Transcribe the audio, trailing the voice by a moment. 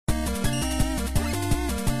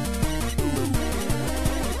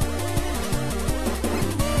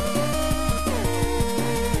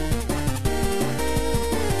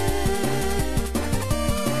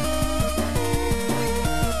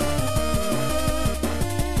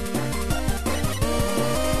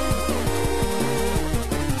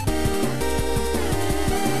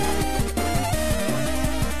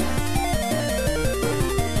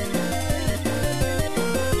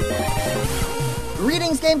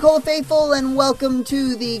Game Cola faithful, and welcome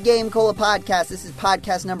to the Game Cola podcast. This is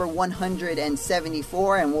podcast number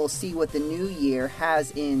 174, and we'll see what the new year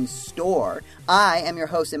has in store. I am your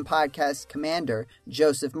host and podcast commander,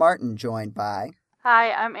 Joseph Martin, joined by...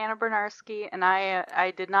 Hi, I'm Anna Bernarski, and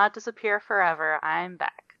I did not disappear forever. I'm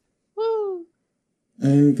back. Woo!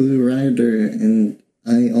 I'm Blue Rider, and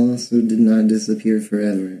I also did not disappear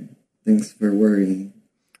forever. Thanks for worrying.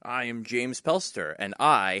 I am James Pelster, and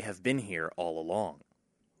I have been here all along.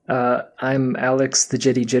 I'm Alex the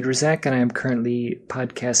Jetty Jedrzak, and I am currently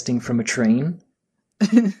podcasting from a train.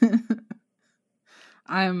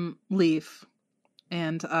 I'm Leaf,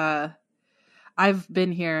 and I've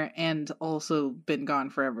been here and also been gone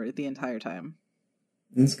forever the entire time.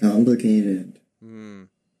 It's complicated.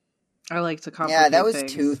 I like to complicate Yeah, that was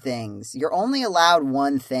things. 2 things. You're only allowed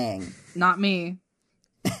 1 thing. Not me.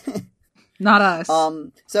 Not us.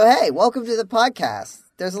 So hey, welcome to the podcast.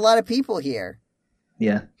 There's a lot of people here.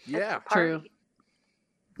 Yeah. Yeah. True.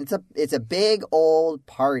 It's a big old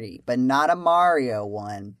party, but not a Mario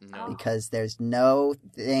one, No. because there's no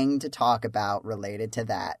thing to talk about related to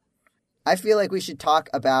that. I feel like we should talk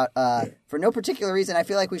about, for no particular reason, I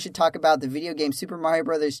feel like we should talk about the video game Super Mario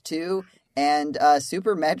Bros. 2 and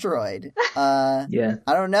Super Metroid. Yeah.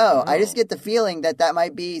 I don't know. Oh. I just get the feeling that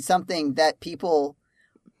might be something that people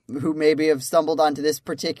who maybe have stumbled onto this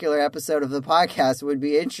particular episode of the podcast would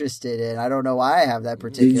be interested in. I don't know why I have that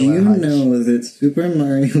particular Did you hunch. know that Super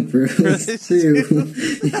Mario Bros. 2...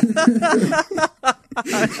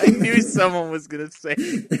 I knew someone was going to say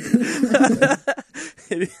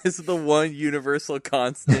it is the one universal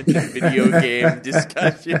constant in video game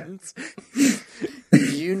discussions.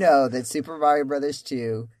 Did you know that Super Mario Bros.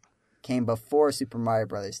 2 came before Super Mario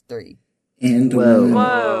Bros. 3? And Whoa. one.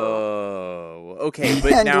 Whoa. Okay,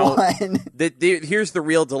 but And now one. here's the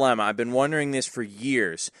real dilemma. I've been wondering this for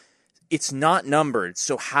years. It's not numbered,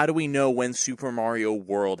 so how do we know when Super Mario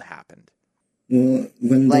World happened? Well,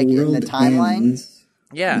 when Like in the the world timeline? ends...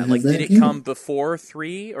 Yeah, Has like that did it been- come before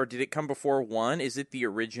 3 or did it come before 1? Is it the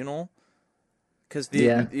original? Because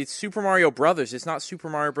it's Super Mario Brothers. It's not Super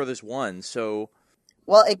Mario Brothers 1, so...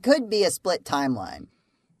 Well, it could be a split timeline.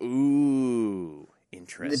 Ooh, The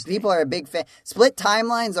interesting. people are a big fan. Split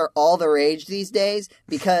timelines are all the rage these days,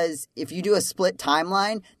 because if you do a split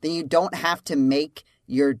timeline, then you don't have to make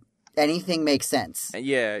anything make sense.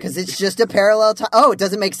 Yeah. Because it's just a parallel time. Oh, it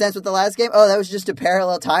doesn't make sense with the last game? Oh, that was just a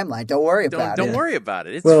parallel timeline. Don't worry about Don't it. worry about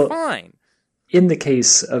it. It's Well- fine. In the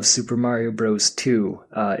case of Super Mario Bros. 2,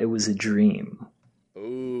 it was a dream.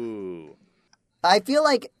 Ooh. I feel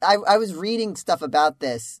like I was reading stuff about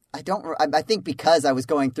this. I think because I was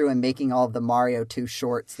going through and making all of the Mario 2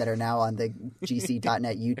 shorts that are now on the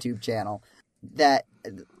gc.net YouTube channel, that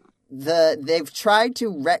they've tried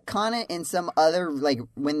to retcon it in some other, like,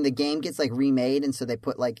 when the game gets like remade, and so they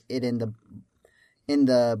put like it in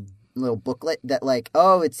the little booklet that, like,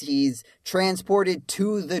 oh, he's transported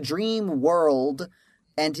to the dream world.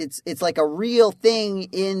 And it's like a real thing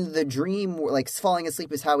in the dream, like falling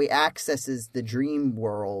asleep is how he accesses the dream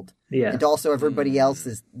world. Yeah. And also everybody else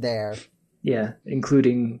is there. Yeah,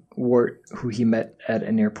 including Wart, who he met at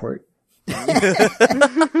an airport.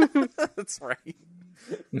 That's right.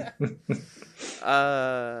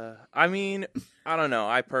 I mean, I don't know.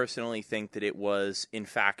 I personally think that it was, in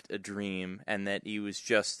fact, a dream, and that he was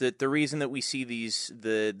just that the reason that we see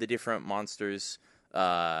the different monsters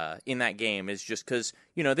in that game is just because,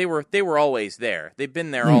 you know, they were always there. They've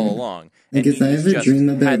been there all along. Like, and if I he's ever just dream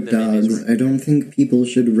had about them in his dogs, I don't think people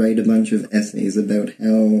should write a bunch of essays about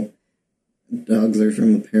how dogs are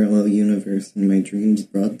from a parallel universe and my dreams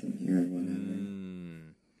brought them here or whatever.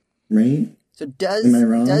 Right? So Am I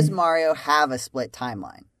wrong? does Mario have a split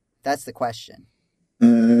timeline? That's the question. I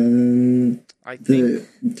think The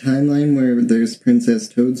timeline where there's Princess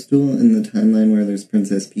Toadstool and the timeline where there's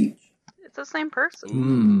Princess Peach. It's the same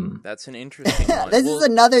person. that's an interesting one. This Well, is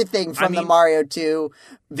another thing from the mean- Mario 2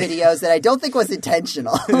 videos that I don't think was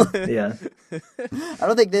intentional. Yeah. I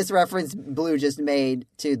don't think this reference Blue just made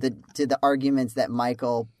to the arguments that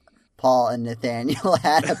Michael, Paul, and Nathaniel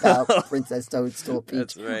had about Princess Toadstool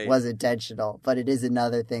Peach That's right. was intentional, but it is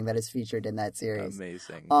another thing that is featured in that series.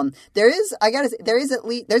 Amazing. There's like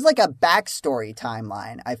a backstory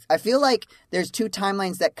timeline. I feel like there's 2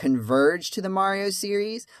 timelines that converge to the Mario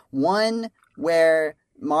series. One where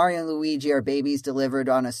Mario and Luigi are babies delivered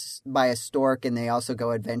by a stork, and they also go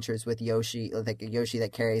adventures with Yoshi, like a Yoshi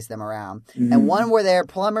that carries them around. Mm-hmm. And one where they're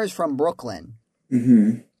plumbers from Brooklyn.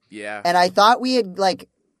 Mm-hmm. Yeah. And I thought we had, like,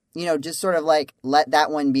 you know, just sort of like let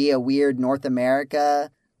that one be a weird North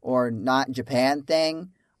America or not Japan thing.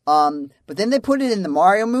 But then they put it in the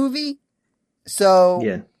Mario movie. So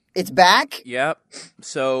Yeah. It's back? Yep.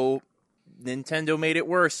 So Nintendo made it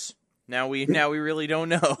worse. Now we really don't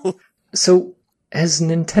know. So, has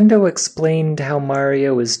Nintendo explained how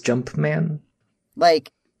Mario is Jumpman?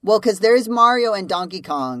 Like, well, because there is Mario and Donkey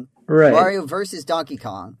Kong. Right. Mario versus Donkey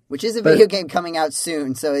Kong, which is a video game coming out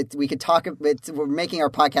soon, so we could talk. We're making our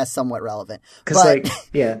podcast somewhat relevant. But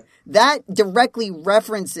that directly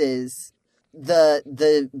references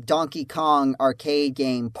the Donkey Kong arcade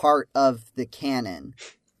game part of the canon.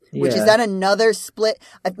 Which is that another split?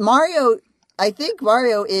 Mario, I think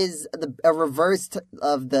Mario is a reverse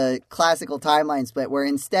of the classical timeline split, where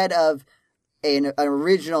instead of an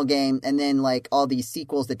original game and then like all these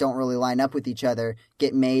sequels that don't really line up with each other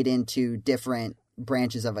get made into different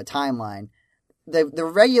branches of a timeline. The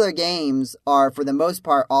regular games are, for the most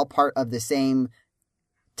part, all part of the same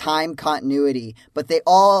time continuity, but they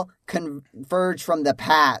all converge from the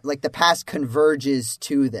past. Like, the past converges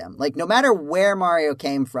to them. Like, no matter where Mario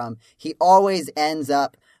came from, he always ends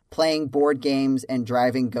up playing board games and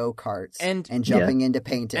driving go-karts and jumping into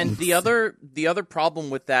paintings. And the other problem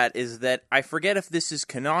with that is that I forget if this is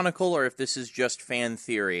canonical or if this is just fan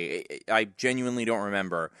theory. I genuinely don't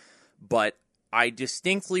remember. But I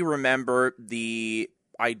distinctly remember the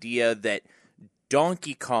idea that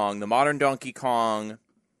Donkey Kong, the modern Donkey Kong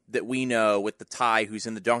that we know with the Thai who's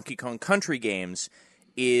in the Donkey Kong Country games,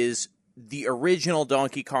 is the original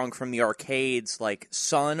Donkey Kong from the arcades, like,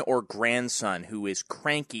 son or grandson, who is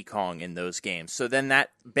Cranky Kong in those games. So then that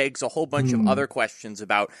begs a whole bunch of other questions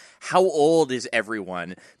about how old is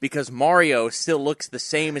everyone, because Mario still looks the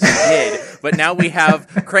same as he did, but now we have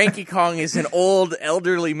Cranky Kong is an old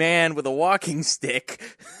elderly man with a walking stick.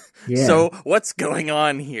 Yeah. So what's going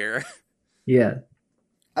on here? Yeah.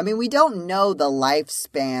 I mean, we don't know the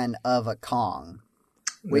lifespan of a Kong,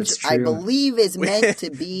 which I believe is meant to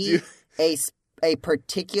be a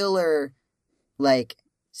particular, like,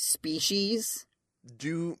 species.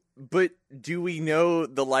 Do we know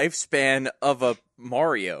the lifespan of a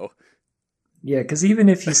Mario? Yeah, because even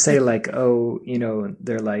if you say, like, oh, you know,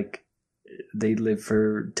 they're like, they live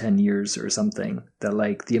for 10 years or something, that,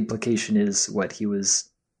 like, the implication is, what, he was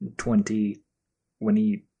 20 when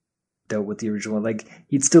he dealt with the original, like,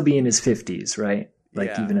 he'd still be in his 50s, right?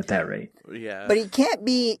 Like, even at that rate. Yeah. But he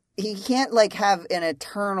can't, like, have an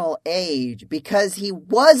eternal age because he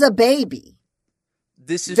was a baby.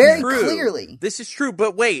 This is very true. Clearly. This is true,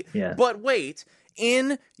 but wait.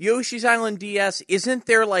 In Yoshi's Island DS, isn't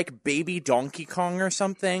there, like, baby Donkey Kong or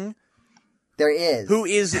something? There is. Who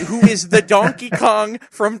is the Donkey Kong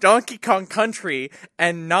from Donkey Kong Country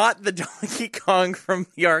and not the Donkey Kong from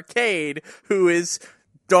the arcade, who is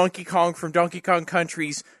Donkey Kong from Donkey Kong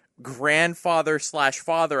Country's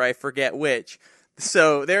grandfather/father, I forget which.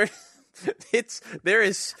 So there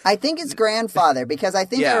is. I think it's grandfather, because I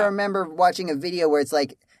think I remember watching a video where it's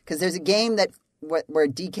like, because there's a game that where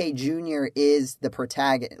DK Jr. is the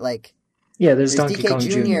protagonist. Like, there's Donkey Kong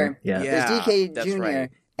Jr. There's DK Jr. Right.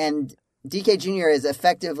 And DK Jr. is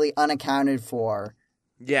effectively unaccounted for.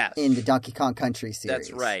 Yes. In the Donkey Kong Country series.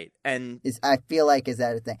 That's right. And I feel like is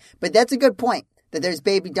that a thing? But that's a good point. That there's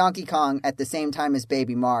baby Donkey Kong at the same time as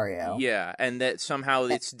baby Mario. Yeah, and that somehow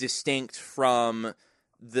it's distinct from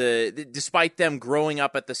despite them growing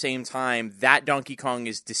up at the same time, that Donkey Kong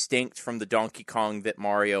is distinct from the Donkey Kong that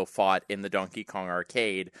Mario fought in the Donkey Kong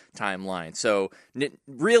arcade timeline. So,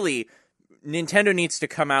 really, Nintendo needs to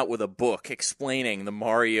come out with a book explaining the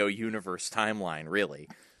Mario universe timeline, really.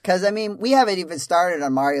 Because, I mean, we haven't even started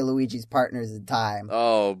on Mario Luigi's Partners in Time.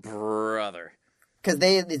 Oh, brother. Because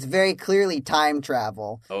it's very clearly time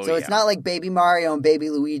travel. So it's not like Baby Mario and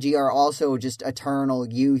Baby Luigi are also just eternal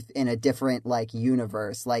youth in a different, like,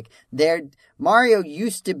 universe. Like, Mario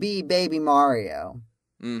used to be Baby Mario.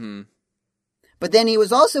 Mm-hmm. But then he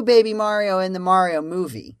was also Baby Mario in the Mario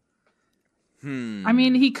movie. I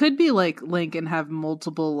mean, he could be like Link and have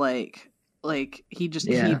multiple, like he just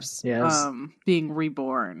keeps being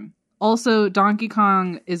reborn. Also, Donkey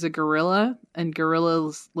Kong is a gorilla, and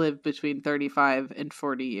gorillas live between 35 and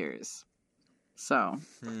 40 years. So,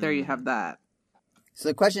 there you have that. So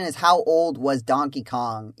the question is, how old was Donkey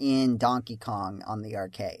Kong in Donkey Kong on the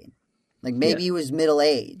arcade? Like, maybe he was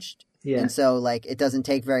middle-aged. Yeah. And so, like, it doesn't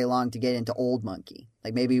take very long to get into Old Monkey.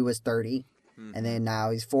 Like, maybe he was 30, and then now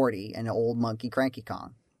he's 40, and Old Monkey Cranky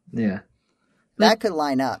Kong. Yeah. That could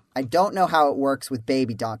line up. I don't know how it works with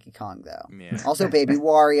baby Donkey Kong, though. Yeah. Also, baby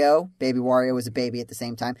Wario. Baby Wario was a baby at the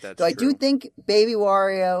same time. That's Though I do think baby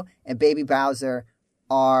Wario and baby Bowser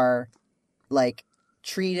are, like,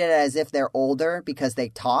 treated as if they're older because they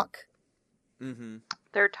talk. Mm-hmm.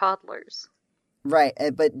 They're toddlers. Right,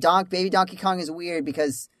 but baby Donkey Kong is weird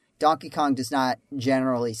because Donkey Kong does not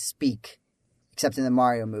generally speak except in the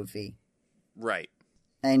Mario movie. Right.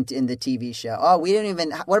 And in the TV show. Oh, we didn't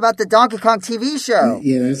even... What about the Donkey Kong TV show?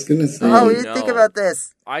 Yeah, I was going to say... Oh, we didn't think about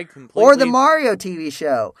this. I completely... Or the Mario TV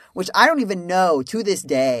show, which I don't even know, to this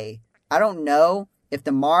day. I don't know if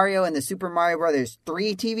the Mario and the Super Mario Brothers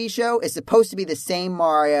 3 TV show is supposed to be the same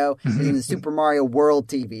Mario as in the Super Mario World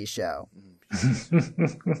TV show.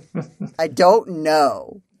 I don't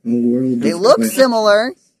know. They look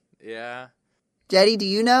similar. Yeah. Jetty, do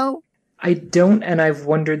you know? I don't, and I've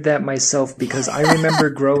wondered that myself because I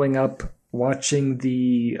remember growing up watching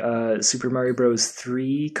the Super Mario Bros.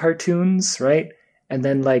 3 cartoons, right? And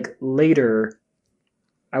then, like, later,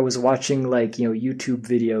 I was watching, like, YouTube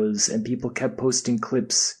videos, and people kept posting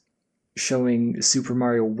clips showing Super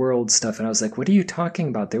Mario World stuff, and I was like, what are you talking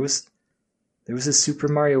about? There was a Super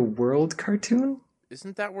Mario World cartoon?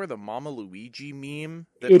 Isn't that where the Mama Luigi meme?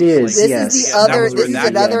 It is. This yes. is the other.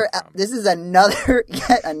 This is another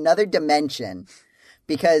yet another dimension,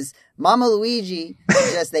 because Mama Luigi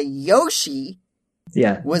suggests that Yoshi,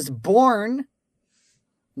 was born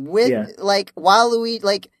with while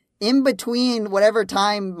Luigi in between whatever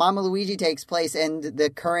time Mama Luigi takes place and the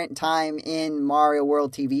current time in Mario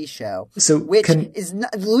World TV show. So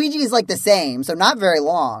Luigi is like the same, so not very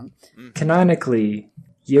long. Canonically,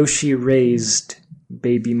 Yoshi raised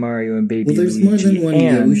Baby Mario and Baby there's Luigi, more than one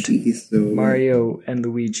and Yoshi, so... Mario and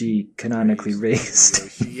Luigi canonically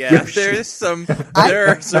raised. Yeah, there are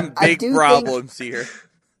some big problems here.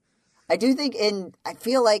 I do think I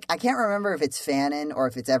feel like, I can't remember if it's fanon or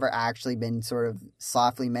if it's ever actually been sort of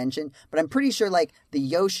softly mentioned, but I'm pretty sure like the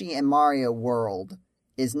Yoshi and Mario world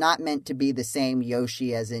is not meant to be the same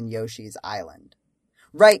Yoshi as in Yoshi's Island.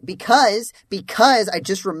 Right, because I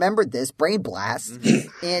just remembered this, brain blast,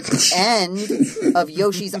 at the end of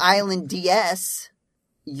Yoshi's Island DS,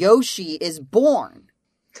 Yoshi is born.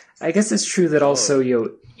 I guess it's true that also,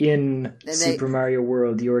 in Super Mario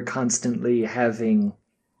World, you're constantly having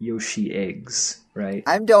Yoshi eggs, right?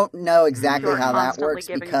 I don't know exactly how that works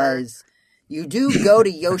because you do go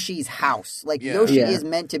to Yoshi's house. Like, Yoshi is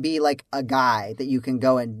meant to be like a guy that you can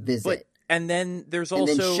go and visit. And then there's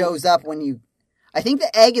also... And then shows up when you... I think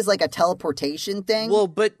the egg is like a teleportation thing. Well,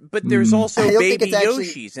 but there's also baby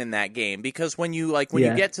Yoshis in that game, because when you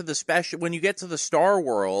get to the Star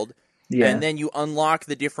World, and then you unlock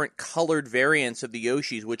the different colored variants of the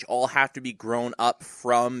Yoshis, which all have to be grown up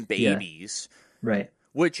from babies. Right.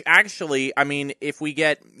 Which actually, I mean, if we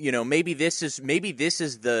get, maybe this is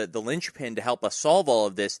the linchpin to help us solve all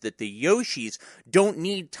of this, that the Yoshis don't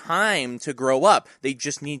need time to grow up. They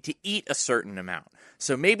just need to eat a certain amount.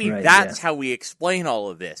 So maybe that's how we explain all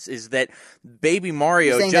of this, is that Baby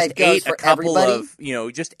Mario just ate a couple of,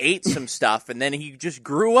 just ate some stuff, and then he just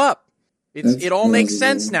grew up. It all makes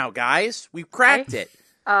sense now, guys. We've cracked it.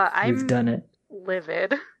 We've done it.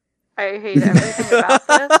 Livid. I hate everything about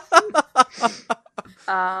this.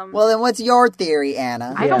 Well, then what's your theory,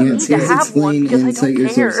 Anna? I don't need to have one because I don't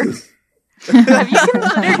care. Have you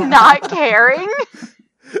considered not caring?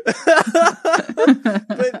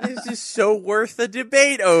 But this is so worth a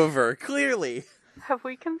debate over, clearly. Have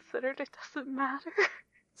we considered it doesn't matter?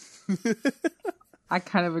 I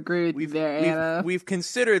kind of agree with you there, Anna. We've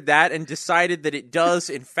considered that and decided that it does,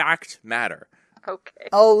 in fact, matter. Okay.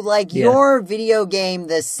 Oh, your video game,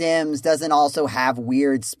 The Sims, doesn't also have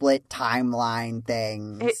weird split timeline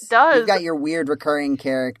things. It does. You've got your weird recurring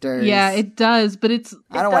characters. Yeah, it does, but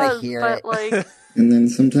I don't want to hear it. And then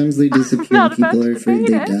sometimes they disappear and people are afraid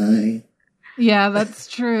they die. Yeah, that's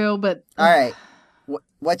true, but... All right.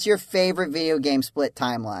 What's your favorite video game split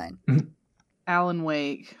timeline? Alan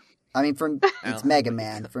Wake. I mean, it's Mega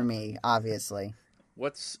Man for me, obviously.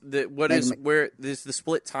 Where is the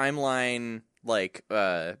split timeline,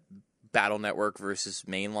 Battle Network versus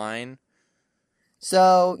Mainline?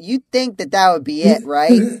 So, you'd think that would be it,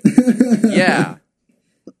 right? Yeah.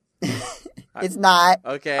 It's not.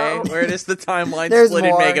 Okay, where does the timeline There's split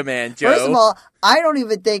more. in Mega Man, Joe? First of all, I don't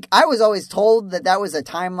even think... I was always told that was a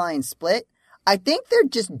timeline split. I think they're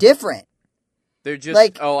just different. They're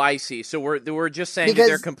just... oh, I see. So we're just saying that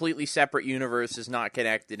they're completely separate universes, not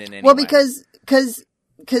connected in any way. Well, because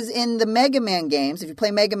in the Mega Man games, if you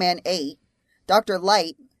play Mega Man 8, Dr.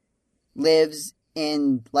 Light lives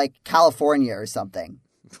in, California or something.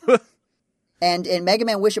 And in Mega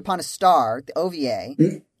Man Wish Upon a Star, the OVA,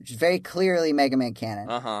 which is very clearly Mega Man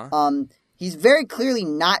canon, he's very clearly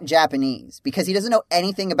not Japanese because he doesn't know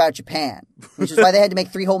anything about Japan, which is why they had to make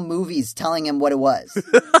 3 whole movies telling him what it was.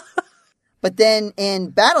 But then in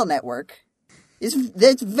Battle Network, it's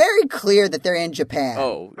very clear that they're in Japan.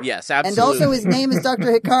 Oh, yes, absolutely. And also his name is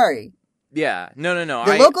Dr. Hikari. Yeah, no.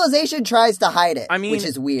 The localization tries to hide it, I mean, which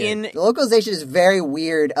is weird. The localization is very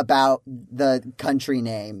weird about the country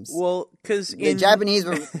names. Well, because the Japanese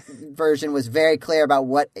version was very clear about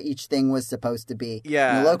what each thing was supposed to be.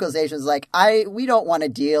 Yeah. And the localization was like, we don't want to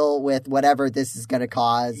deal with whatever this is going to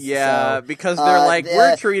cause. Yeah, so, because they're like,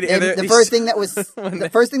 we're treating... The first thing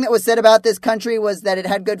that was said about this country was that it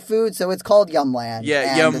had good food, so it's called Yumland.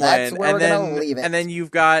 Yeah, and Yumland. That's where we're going to leave it. And then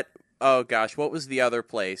you've got... Oh gosh, what was the other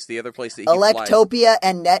place? The other place that he Electopia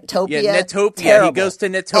and Netopia. Yeah, Netopia. Terrible. He goes to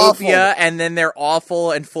Netopia, awful. And then they're awful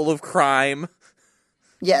and full of crime.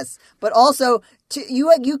 Yes, but also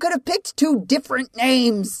you could have picked 2 different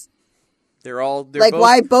names. They're both...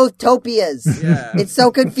 why both Topias? Yeah, it's so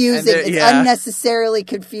confusing. It's unnecessarily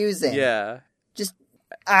confusing. Yeah, just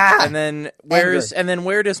And then where does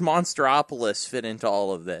Monstropolis fit into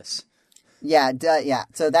all of this? Yeah,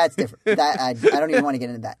 so that's different. I don't even want to get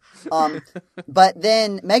into that. But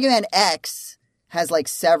then Mega Man X has like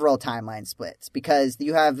several timeline splits because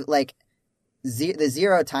you have like the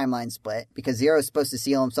Zero timeline split because Zero is supposed to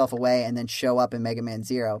seal himself away and then show up in Mega Man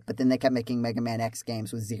Zero, but then they kept making Mega Man X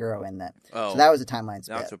games with Zero in them. Oh, so that was a timeline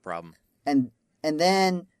split. That's a problem. And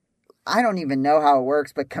then I don't even know how it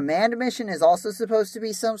works, but Command Mission is also supposed to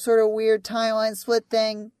be some sort of weird timeline split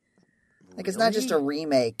thing. Like it's not just a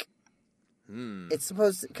remake. It's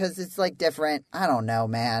supposed because it's like different. I don't know,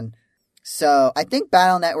 man. So I think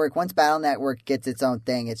once Battle Network gets its own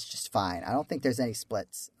thing, it's just fine. I don't think there's any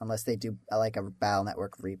splits unless they do like a Battle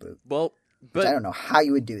Network reboot. Well, but I don't know how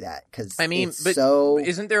you would do that because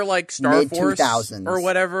isn't there like Star Force or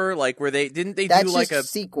whatever? Like where that's do like just a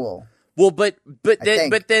sequel? Well, but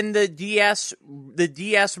then the DS they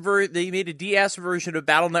made a DS version of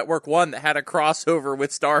Battle Network 1 that had a crossover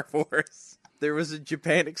with Star Force. There was a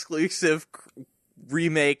Japan exclusive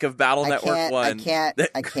remake of Battle Network 1.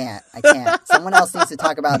 I can't. Someone else needs to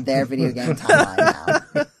talk about their video game timeline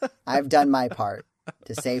now. I've done my part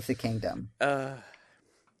to save the kingdom.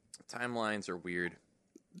 Timelines are weird.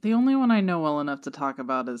 The only one I know well enough to talk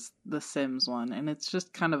about is the Sims one, and it's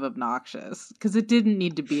just kind of obnoxious because it didn't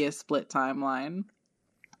need to be a split timeline.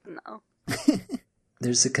 No.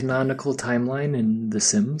 There's a canonical timeline in The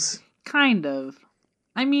Sims? Kind of.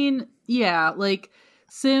 I mean, yeah, like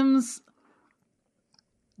Sims.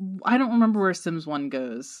 I don't remember where Sims 1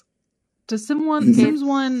 goes. Does Sims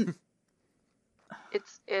 1?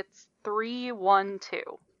 It's 3-1-2.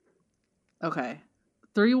 Okay,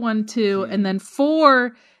 3-1-2, and then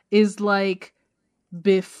 4 is like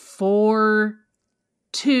before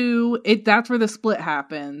 2. That's where the split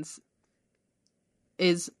happens.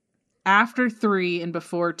 Is after 3 and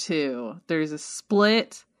before 2. There's a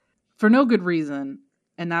split for no good reason.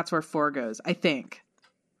 And that's where 4 goes, I think.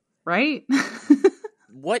 Right?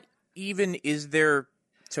 What even is there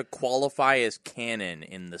to qualify as canon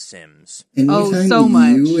in The Sims? Anytime so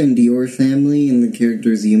much. You and your family and the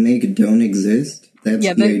characters you make don't exist, that's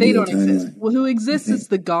they don't exist. Well, who exists is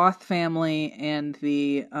the Goth family and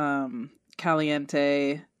the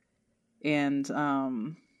Caliente and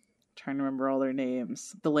trying to remember all their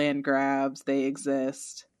names. The Land Grabs, they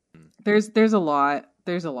exist. There's a lot.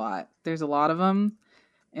 There's a lot of them.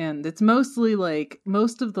 And it's mostly like,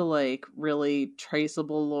 most of the like really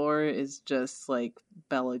traceable lore is just like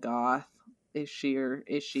Bella Goth. Is she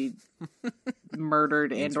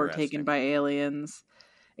murdered and or taken by aliens?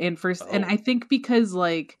 And and I think because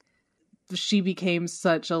like she became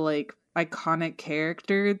such a like iconic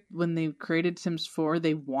character when they created Sims 4,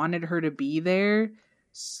 they wanted her to be there.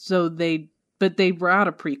 But they were out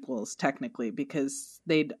of prequels technically because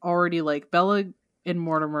they'd already like Bella and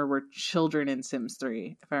Mortimer were children in Sims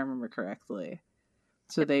 3, if I remember correctly.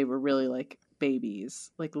 So they were really like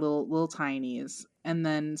babies, like little tinies. And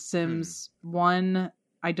then Sims 1,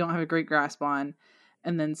 I don't have a great grasp on.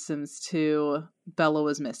 And then Sims 2, Bella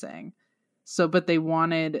was missing. So, but they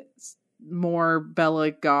wanted more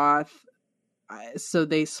Bella Goth. So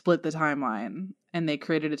they split the timeline and they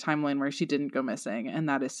created a timeline where she didn't go missing. And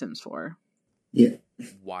that is Sims 4. Yeah.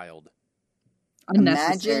 Wild.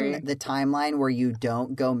 Imagine the timeline where you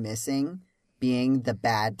don't go missing being the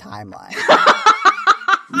bad timeline.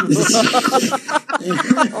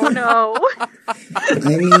 Oh no.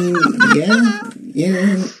 I mean,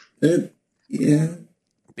 yeah.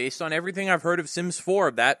 Based on everything I've heard of Sims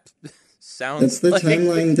 4, that sounds That's the like...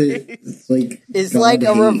 timeline that it's like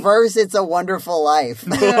a reverse It's a Wonderful Life.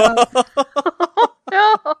 No.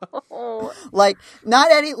 Like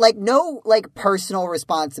not any like no like personal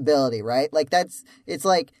responsibility, right? Like it's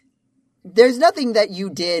like there's nothing that you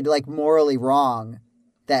did like morally wrong,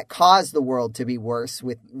 that caused the world to be worse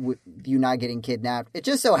with you not getting kidnapped. It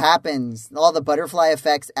just so happens all the butterfly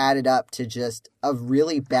effects added up to just a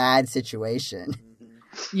really bad situation.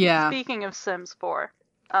 Yeah. Speaking of Sims 4,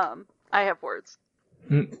 I have words.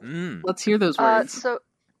 Let's hear those words.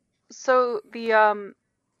 So the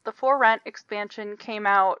For Rent expansion came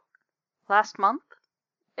out last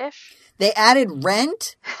month-ish. They added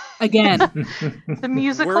Rent? Again. The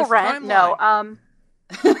musical Rent? No.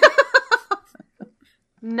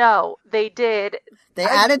 No, they did. They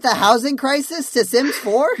added the housing crisis to Sims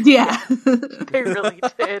 4? Yeah. They really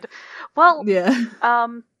did. Well, yeah.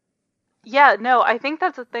 Yeah, no, I think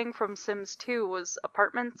that's a thing from Sims 2 was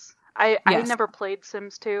apartments. I never played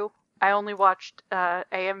Sims 2. I only watched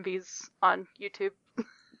AMVs on YouTube.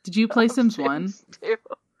 Did you play Sims 1? Sims 2.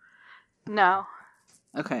 No.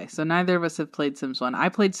 Okay, so neither of us have played Sims 1. I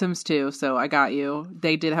played Sims 2, so I got you.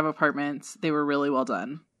 They did have apartments. They were really well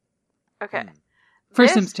done. Okay. For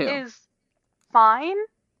this Sims 2. Is fine.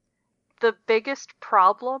 The biggest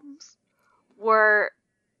problems were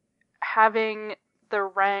having the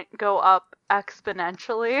rent go up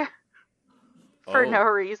exponentially for no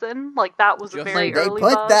reason. Like, that was a very they early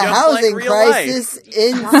put bug. the housing like crisis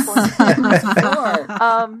in Sims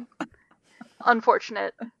 4.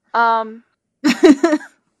 Unfortunate.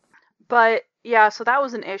 But yeah, so that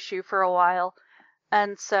was an issue for a while.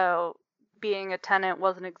 And so being a tenant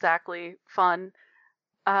wasn't exactly fun.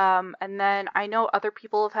 And then I know other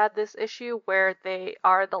people have had this issue where they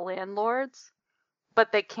are the landlords,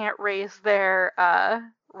 but they can't raise their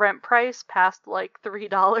rent price past like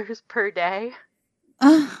 $3 per day.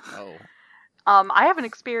 Oh. I haven't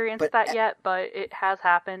experienced that yet, but it has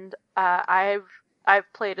happened. I've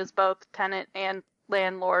played as both tenant and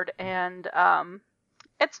landlord, and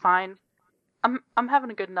it's fine. I'm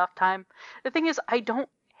having a good enough time. The thing is, I don't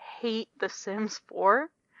hate The Sims 4.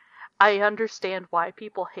 I understand why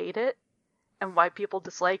people hate it and why people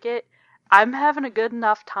dislike it. I'm having a good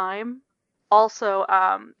enough time. Also,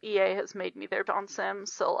 EA has made me their Don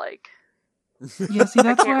Sims, so like, yeah. See,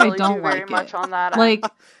 that's why really I don't do like very it. much on that. Like,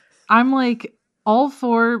 I'm like all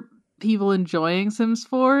for people enjoying Sims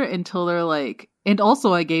 4 until they're like, and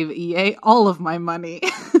also I gave EA all of my money.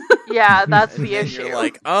 Yeah, that's the issue. You're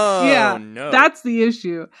like, oh yeah, no, that's the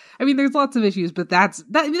issue. I mean, there's lots of issues, but that's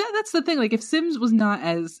the thing. Like, if Sims was not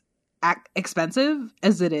as expensive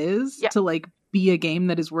as it is to like be a game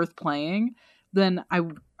that is worth playing, then I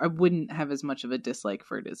wouldn't have as much of a dislike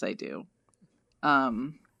for it as I do.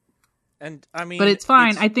 And I mean, but it's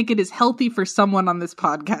fine. I think it is healthy for someone on this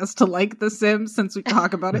podcast to like The Sims since we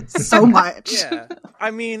talk about it so much. Yeah.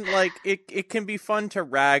 I mean, like, it can be fun to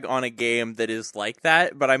rag on a game that is like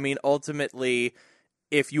that, but I mean, ultimately,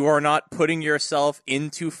 if you are not putting yourself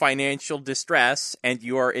into financial distress and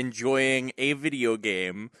you are enjoying a video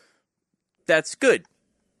game, that's good.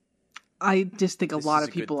 I just think a lot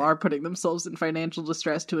of people are putting themselves in financial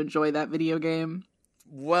distress to enjoy that video game.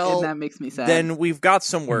 Well, and that makes me sad. Then we've got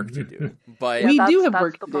some work to do. But we do have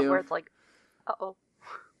work to do. Where it's like, uh-oh.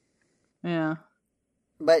 Yeah.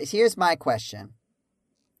 But here's my question.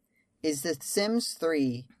 Is The Sims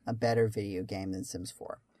 3 a better video game than Sims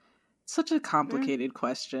 4? Such a complicated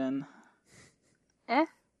question.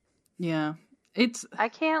 Yeah. I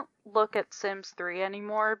can't look at Sims 3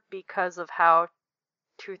 anymore because of how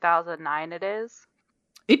 2009 it is.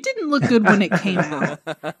 It didn't look good when it came out.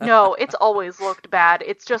 No, it's always looked bad.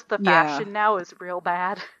 It's just the fashion now is real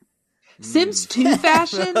bad. Sims 2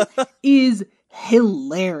 fashion is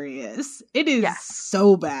hilarious. It is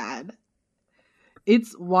so bad.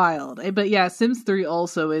 It's wild. But yeah, Sims 3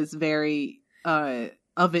 also is very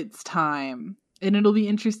of its time. And it'll be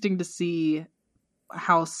interesting to see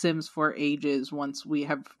how Sims 4 ages once we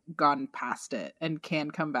have gotten past it and can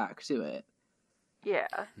come back to it. Yeah.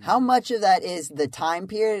 How much of that is the time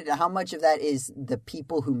period and how much of that is the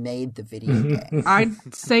people who made the video game?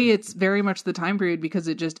 I'd say it's very much the time period because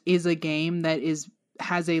it just is a game that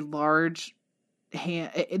has a large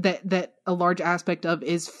that a large aspect of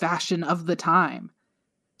is fashion of the time.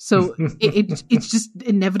 So it's just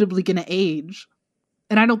inevitably going to age.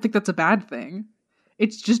 And I don't think that's a bad thing.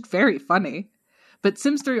 It's just very funny. But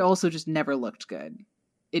Sims 3 also just never looked good.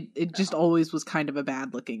 It just always was kind of a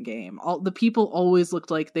bad looking game. The people always looked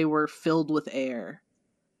like they were filled with air.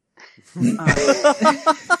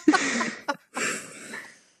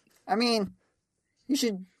 I mean, you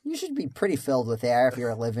should be pretty filled with air if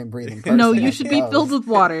you're a living, breathing person. No, you should be filled with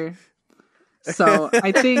water. So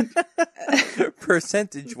I think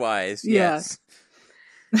percentage wise, yes.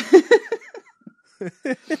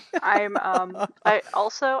 I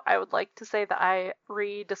would like to say that I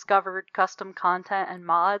rediscovered custom content and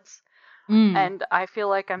mods, and I feel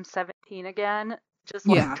like I'm 17 again, just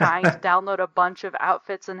like trying to download a bunch of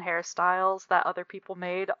outfits and hairstyles that other people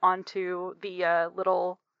made onto the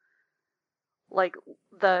little, like,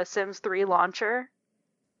 the Sims 3 launcher.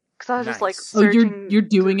 Because I was just like searching. You're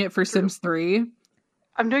doing it for Sims 3?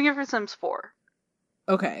 I'm doing it for Sims 4.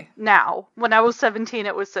 Okay. Now, when I was 17,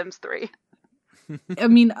 it was Sims 3. I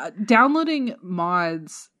mean, downloading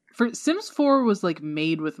mods for Sims 4 was like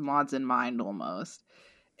made with mods in mind almost.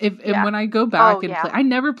 And when I go back play, I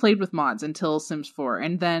never played with mods until Sims 4.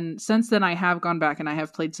 And then since then I have gone back and I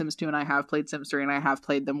have played Sims 2 and I have played Sims 3 and I have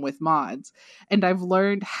played them with mods. And I've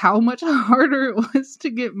learned how much harder it was to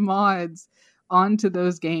get mods onto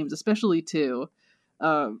those games, especially 2.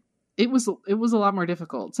 It was a lot more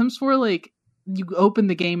difficult. Sims 4, like, you open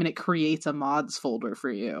the game and it creates a mods folder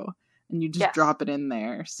for you. And you just drop it in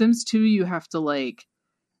there. Sims 2, you have to, like,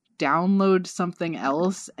 download something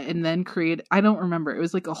else and then create... I don't remember. It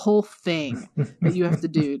was, like, a whole thing that you have to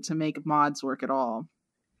do to make mods work at all.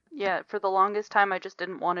 Yeah, for the longest time, I just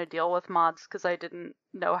didn't want to deal with mods because I didn't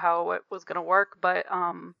know how it was going to work. But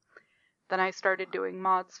then I started doing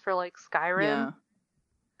mods for, like, Skyrim. Yeah.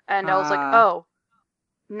 And I was like, oh,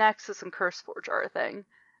 Nexus and CurseForge are a thing.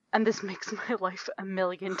 And this makes my life a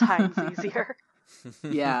million times easier.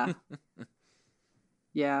 Yeah.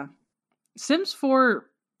 Yeah. Sims 4,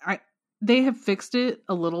 they have fixed it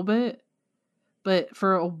a little bit, but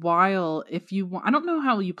for a while, if you want, I don't know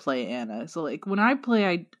how you play, Anna. So like when I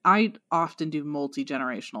play, I often do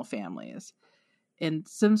multi-generational families. And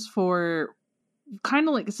Sims 4, kind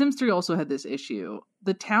of like Sims 3 also had this issue.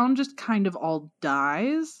 The town just kind of all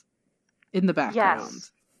dies in the background.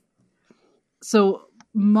 Yes. So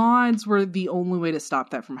mods were the only way to stop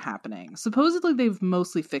that from happening. Supposedly they've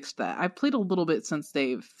mostly fixed that. I've played a little bit since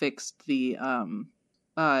they've fixed the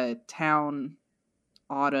town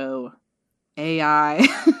auto AI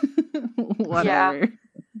whatever.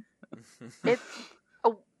 Yeah.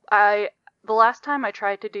 The last time I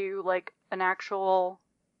tried to do like an actual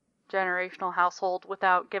generational household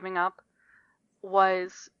without giving up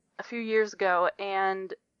was a few years ago,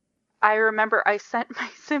 and I remember I sent my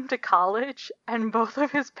sim to college, and both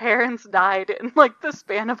of his parents died in like the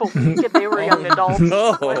span of a week, and they were young adults.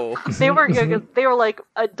 No, they were like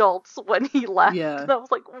adults when he left. Yeah. And I was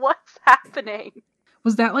like, "What's happening?"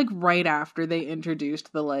 Was that like right after they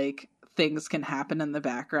introduced the like things can happen in the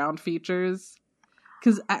background features?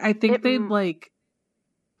 Because I think they like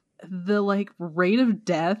the like rate of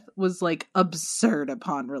death was like absurd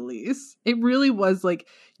upon release. It really was like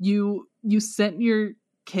you sent your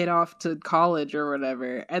kid off to college or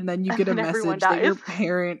whatever, and then you get a message that your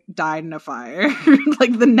parent died in a fire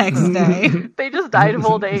like the next day. They just died of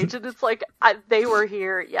old age, and it's like they were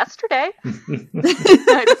here yesterday.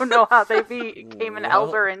 I don't know how they became an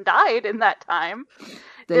elder and died in that time.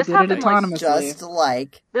 This did happened it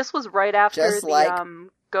autonomously. This was right after the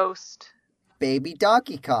Ghost baby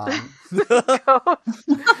Donkey Kong. The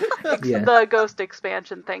Ghost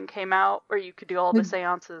expansion thing came out where you could do all the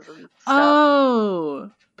seances and stuff.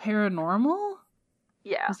 Oh, paranormal?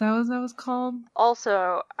 Yeah. Is that what that was called?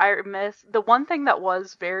 Also, I miss the one thing that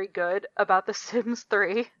was very good about The Sims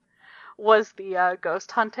 3 was the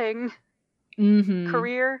ghost hunting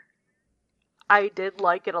career. I did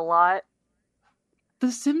like it a lot.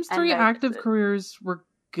 The Sims 3 active careers were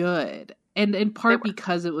good. And in part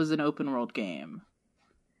because it was an open world game.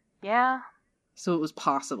 Yeah. So it was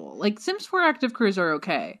possible. Like, Sims 4 active careers are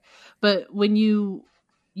okay. But when you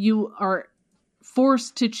are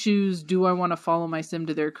forced to choose, do I want to follow my sim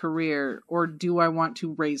to their career, or do I want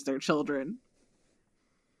to raise their children?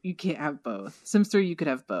 You can't have both. Sims 3, you could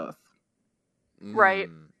have both. Right.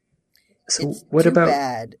 So it's what about...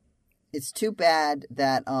 bad. It's too bad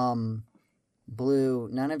that, Blue,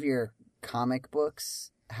 none of your comic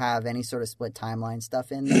books have any sort of split timeline stuff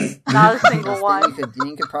in there. Not a single one.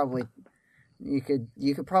 You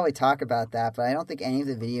could probably talk about that, but I don't think any of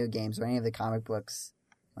the video games or any of the comic books,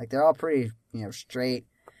 like, they're all pretty, straight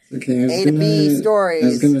okay, A to B stories. I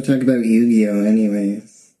was going to talk about Yu-Gi-Oh!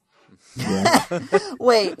 Anyways. Yeah.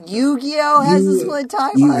 Wait, Yu-Gi-Oh! has a split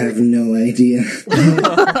timeline? You have no idea.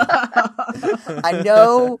 I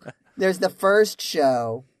know there's the first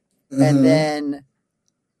show, and then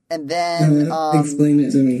explain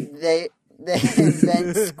it to me. They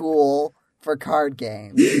invent school for card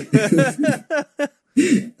games.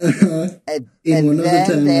 And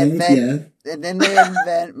then they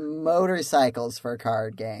invent motorcycles for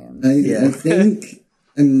card games. I think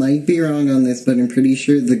I might be wrong on this, but I'm pretty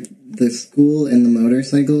sure the school and the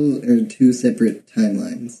motorcycle are two separate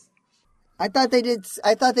timelines. I thought they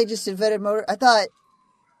just invented I thought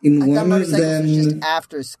motorcycles was just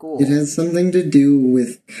after school. It has something to do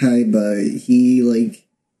with Kaiba. He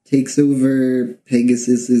takes over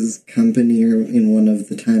Pegasus's company in one of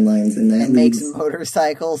the timelines, and that makes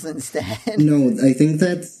motorcycles instead. No, I think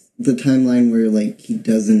that's the timeline where, like, he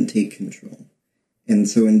doesn't take control. And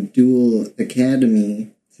so in Duel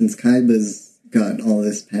Academy, since Kaiba's got all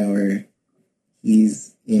this power, he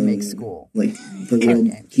makes school. Like, the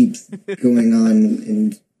world keeps going on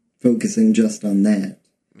and focusing just on that.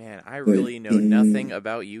 Man, I really know nothing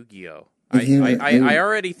about Yu-Gi-Oh! I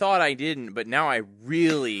already thought I didn't, but now that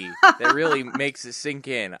really makes it sink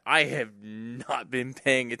in. I have not been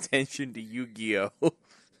paying attention to Yu-Gi-Oh!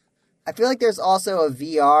 I feel like there's also a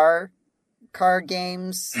VR card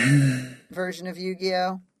games version of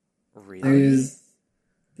Yu-Gi-Oh! Really?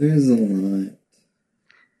 There's a lot.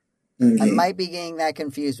 Okay. I might be getting that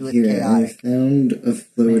confused with Here, Chaotic. I found a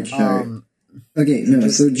flow chart. Okay, no,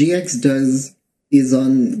 so GX is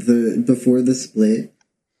on before the split.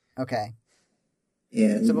 Okay.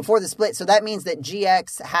 And so before the split, so that means that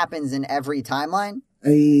GX happens in every timeline?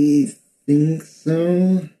 I think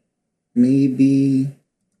so. Maybe.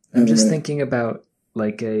 I'm just thinking about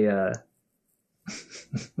like a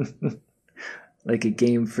like a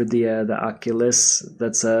game for the Oculus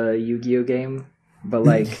that's a Yu-Gi-Oh game, but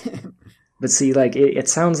like but see, like it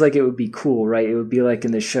sounds like it would be cool, right? It would be like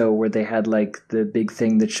in the show where they had like the big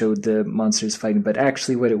thing that showed the monsters fighting, but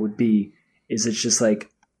actually what it would be is it's just like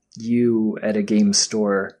you at a game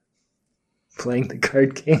store playing the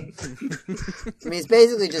card game. I mean, it's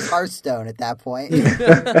basically just Hearthstone at that point.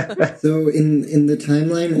 So in the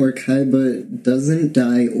timeline where Kaiba doesn't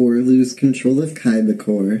die or lose control of Kaiba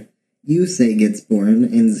Core, Yusei gets born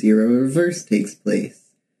and Zero Reverse takes place.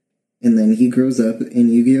 And then he grows up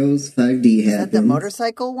and Yu-Gi-Oh's 5D happens. Is that the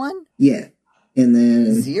motorcycle one? Yeah. And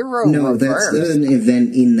then... Zero No, Reverse. that's an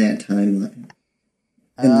event in that timeline.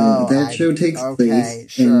 And that show takes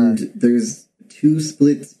place, sure. and there's two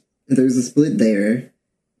splits. There's a split there.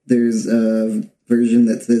 There's a version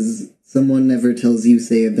that says someone never tells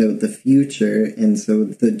Yusei about the future, and so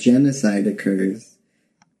the genocide occurs.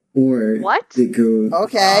 Or what? It goes...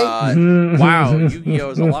 Okay. Wow,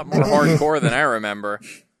 Yu-Gi-Oh! Is a lot more hardcore than I remember.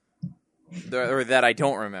 Or that I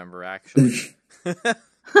don't remember, actually.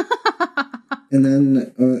 And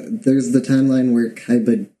then there's the timeline where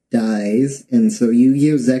Kaiba dies, and so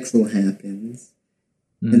Yu-Gi-Oh! Zexal happens.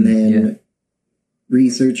 And then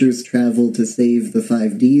researchers travel to save the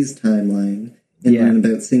 5D's timeline and learn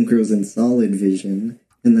about synchros and solid vision,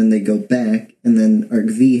 and then they go back, and then Arc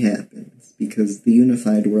V happens, because the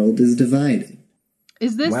unified world is divided.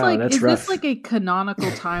 Is this this like a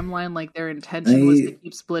canonical timeline, like their intention was to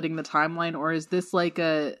keep splitting the timeline, or is this like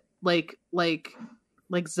a like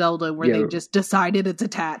Zelda where they just decided it's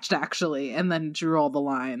attached actually and then drew all the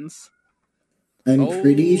lines? I'm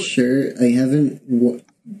pretty sure I haven't...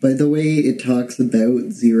 By the way, it talks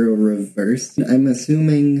about Zero Reverse. I'm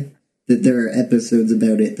assuming that there are episodes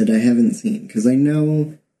about it that I haven't seen, because I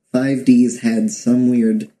know 5Ds had some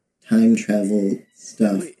weird time travel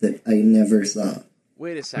stuff that I never saw.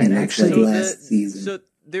 Wait a second. And actually, last season. So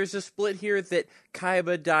there's a split here that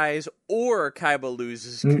Kaiba dies or Kaiba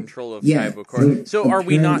loses control of Kaiba Core. So are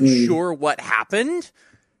we not sure what happened?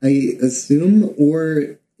 I assume,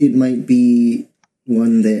 or it might be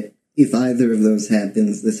one that if either of those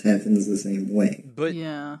happens, this happens the same way. But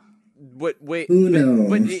yeah. Wait. Who knows?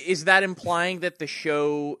 But is that implying that the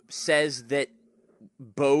show says that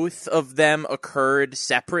both of them occurred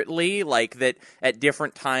separately, like that at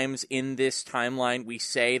different times in this timeline we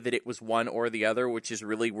say that it was one or the other, which is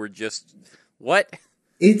really we're just what?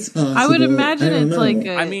 It's possible. I would imagine it's like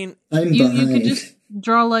I mean, you could just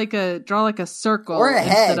draw like a circle or a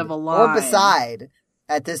head, instead of a line or beside.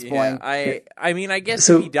 At this point, I mean, I guess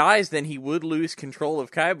if he dies, then he would lose control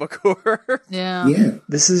of Kaiba Core. Yeah.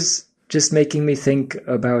 This is just making me think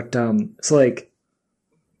about so like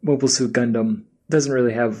Mobile Suit Gundam doesn't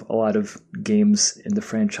really have a lot of games in the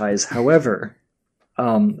franchise. However, I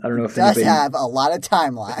don't know if it does have a lot of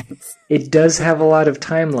timelines. It does have a lot of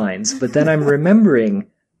timelines, but then I'm remembering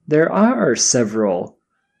there are several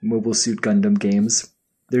Mobile Suit Gundam games.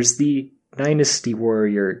 There's the Dynasty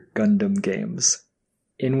Warrior Gundam games,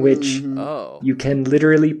 in which you can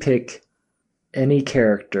literally pick any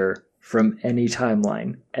character from any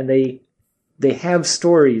timeline, and they have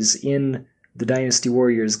stories in the Dynasty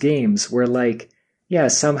Warriors games where, like,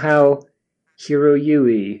 somehow Hiro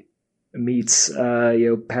Yui meets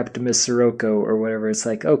Paptimus Sirocco or whatever. It's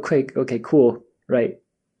like, okay, cool, right?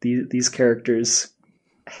 These characters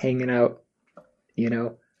hanging out,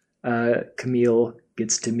 Camille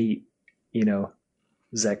gets to meet,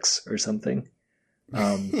 Zex or something.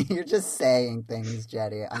 You're just saying things,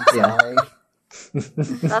 Jetty. I'm sorry.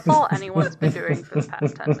 That's all anyone's been doing for the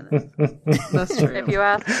past 10 minutes. That's true. If you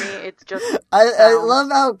ask me, it's just. I love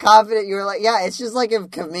how confident you were. Like, yeah, it's just like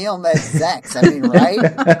if Camille met Zex. I mean, right,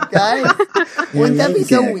 guys? Wouldn't that be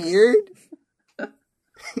so weird?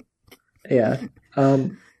 Yeah.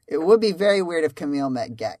 It would be very weird if Camille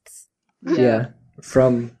met Gex. Yeah,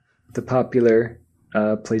 from the popular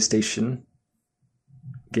PlayStation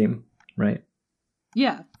game, right?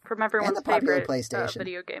 Yeah. From everyone's favorite PlayStation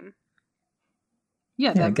video game.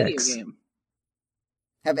 Yeah, that video game.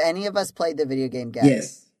 Have any of us played the video game Gex?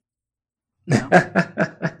 Yes. No.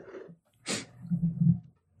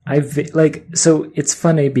 So it's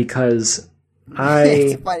funny because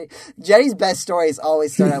It's funny. Jenny's best stories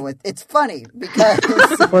always start out with, it's funny because...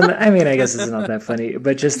 Well, I mean, I guess it's not that funny,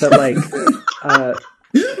 but just that, like...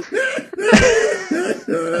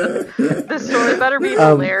 This story better be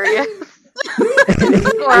hilarious.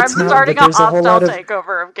 Or I'm starting a hostile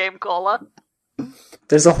takeover of Game Cola.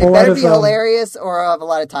 There's a whole lot of... It better be hilarious or have a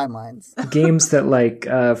lot of timelines. Games that, like,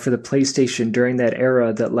 for the PlayStation during that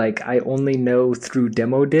era that, like, I only know through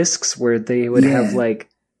demo discs where they would have, like,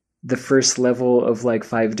 the first level of, like,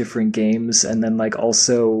 5 different games and then, like,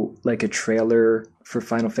 also, like, a trailer for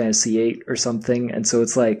Final Fantasy VIII or something. And so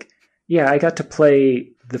it's like, yeah, I got to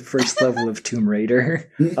play the first level of Tomb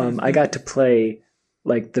Raider. I got to play,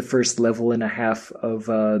 like, the first level and a half of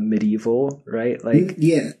Medieval, right? Like,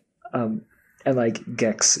 yeah. And, like,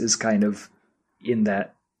 Gex is kind of in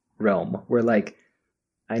that realm where, like,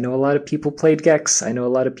 I know a lot of people played Gex. I know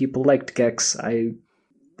a lot of people liked Gex. I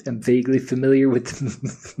am vaguely familiar with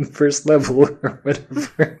the first level or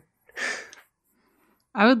whatever.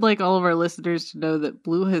 I would like all of our listeners to know that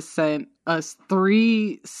Blue has sent us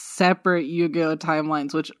 3 separate Yu-Gi-Oh!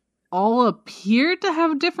 Timelines, which all appear to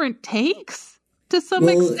have different takes to some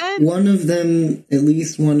extent. One of them, at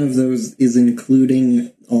least one of those, is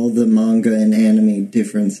including all the manga and anime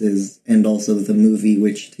differences, and also the movie,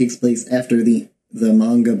 which takes place after the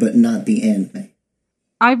manga, but not the anime.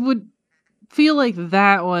 I would feel like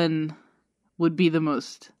that one would be the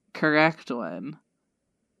most correct one,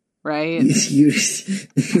 right? I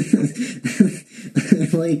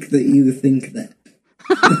like that you think that.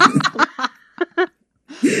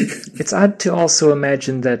 It's odd to also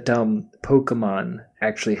imagine that Pokemon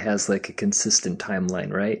actually has, like, a consistent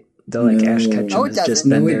timeline, right? The, like, Ash Ketchum has just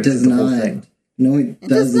been there for the whole thing. No, it doesn't.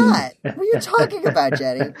 Does not. What are you talking about,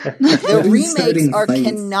 Jenny? The remakes are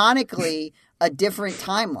canonically a different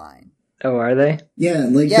timeline. Oh, are they? Yeah,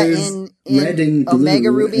 like there's in Red and Blue,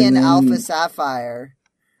 Omega Ruby and then... Alpha Sapphire,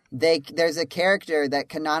 there's a character that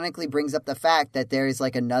canonically brings up the fact that there is,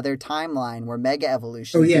 like, another timeline where Mega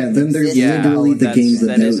Evolution. Oh yeah, then there's literally the games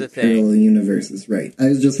about parallel universes, right? I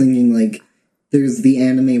was just thinking, like, there's the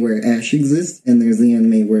anime where Ash exists, and there's the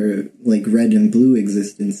anime where, like, Red and Blue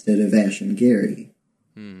exist instead of Ash and Gary.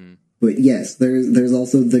 But yes, there's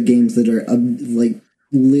also the games that are, like,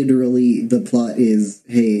 literally the plot is,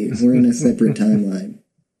 hey, we're in a separate timeline.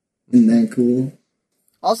 Isn't that cool?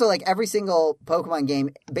 Also, like, every single Pokemon game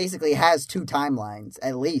basically has 2 timelines,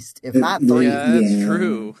 at least, if not 3. Yeah, that's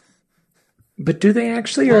true. But do they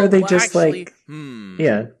actually, or are they just actually,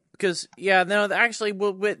 Yeah. Because, actually,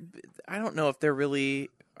 I don't know if they're really...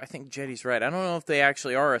 I think Jetty's right. I don't know if they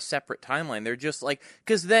actually are a separate timeline. They're just like...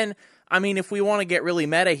 Because then... I mean, if we want to get really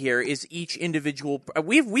meta here, is each individual...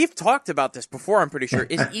 We've talked about this before, I'm pretty sure.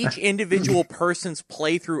 Is each individual person's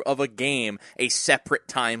playthrough of a game a separate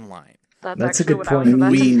timeline? That's a good point.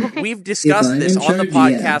 We've discussed this on the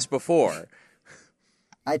podcast before.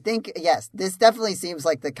 I think, yes, this definitely seems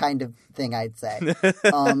like the kind of thing I'd say.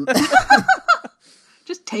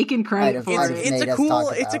 Just taking credit for it.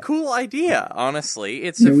 It's a cool idea, honestly.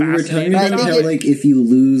 It's a fascinating idea. We were talking about, like, if you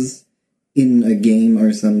lose in a game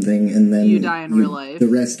or something, and then you die in real life. The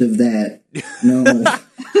rest of that,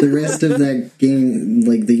 the rest of that game,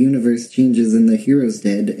 like, the universe changes and the hero's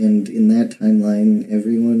dead, and in that timeline,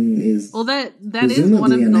 everyone is that is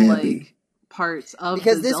one of the like parts of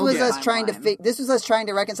because this was us trying to this was us trying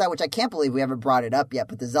to reconcile, which I can't believe we haven't brought it up yet.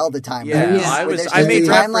 But the Zelda timeline, I made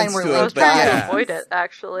reference to it. I was trying to avoid it.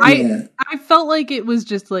 Actually, I felt like it was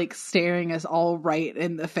just like staring us all right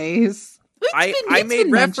in the face. I made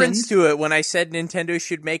reference to it when I said Nintendo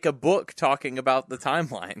should make a book talking about the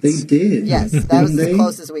timelines. They did. Yes, that was the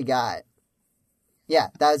closest we got. Yeah,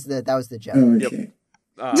 that was the joke. Oh, okay.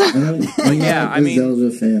 I'm not a Zelda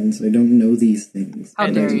fan, so I don't know these things. How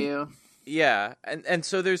dare you? Yeah, and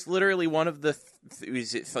so there's literally one of the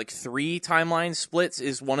is it like 3 timeline splits?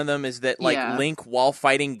 Is one of them is that like Link while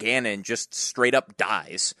fighting Ganon just straight up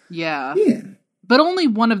dies? Yeah. But only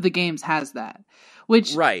one of the games has that.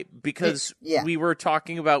 Which right, because we were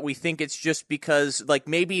talking about, we think it's just because, like,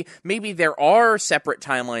 maybe there are separate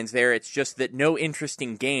timelines there. It's just that no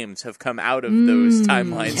interesting games have come out of those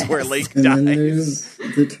timelines where Link dies. And then there's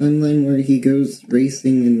the timeline where he goes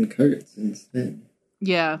racing in carts instead.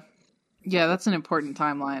 Yeah, that's an important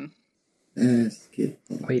timeline.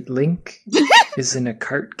 Basketball. Wait, Link is in a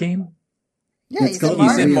kart game? Yeah, he's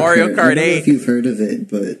in Mario Kart 8. I don't know if you've heard of it,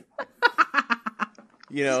 but...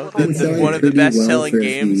 You know, one of the best-selling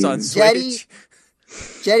games on Switch.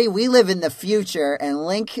 Jetty, we live in the future, and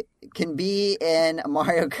Link can be in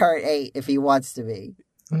Mario Kart 8 if he wants to be.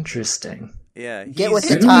 Interesting. Yeah, get with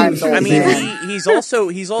the times. I mean, he's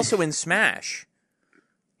also in Smash.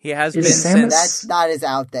 He has been since. That's not as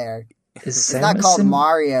out there. It's not called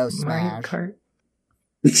Mario Smash. Mario Kart?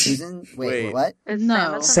 Wait, what?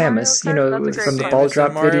 No. Samus, you know, from the ball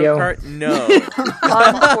drop video. Kart? No.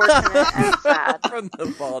 Unfortunate and sad. From the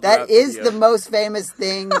ball that drop is video. the most famous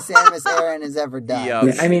thing Samus Aran has ever done. Yeah,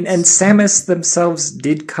 I mean, and Samus themselves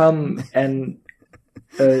did come and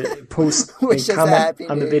post a comment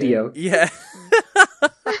on the video. Yeah.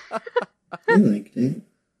 I liked it.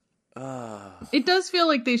 It does feel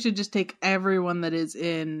like they should just take everyone that is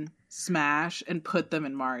in Smash and put them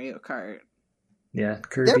in Mario Kart. Yeah,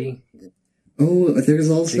 Kirby. There's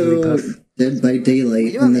also Dead by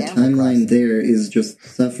Daylight, and the timeline there is just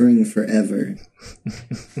suffering forever.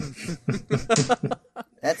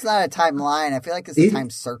 That's not a timeline. I feel like it's a time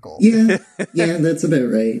circle. Yeah, that's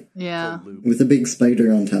about right. Yeah. With a big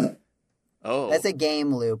spider on top. Oh. That's a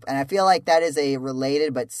game loop, and I feel like that is a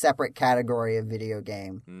related but separate category of video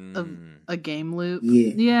game. A game loop?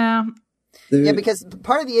 Yeah. Yeah, because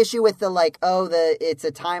part of the issue with it's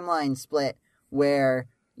a timeline split where,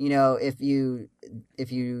 you know, if you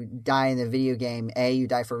die in the video game, A, you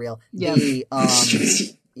die for real. Yeah. B,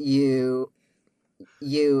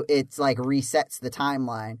 it's like resets the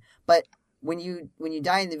timeline. But when you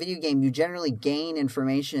die in the video game, you generally gain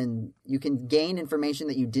information. You can gain information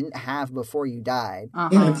that you didn't have before you died. Uh-huh.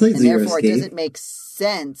 Yeah, I played and Zero therefore Escape. it doesn't make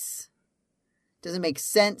sense. Doesn't make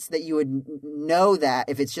sense that you would know that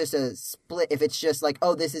if it's just a split, if it's just like,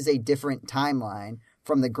 oh, this is a different timeline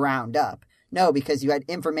from the ground up. No, because you had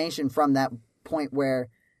information from that point where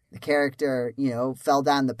the character, you know, fell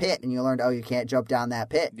down the pit and you learned, oh, you can't jump down that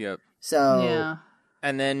pit. Yep. So yeah.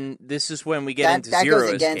 And then this is when we get into that Zero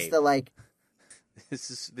goes against Escape. the like. This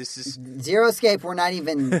is Zero Escape. We're not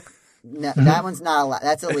even. No, that one's not allowed.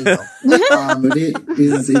 That's illegal. But it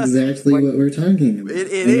is exactly what we're talking about. It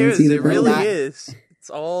is. It really is. It's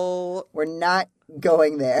all. We're not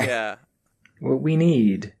going there. Yeah. What we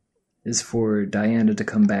need is for Diana to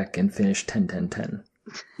come back and finish 10-10-10.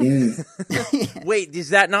 Yeah. Wait, is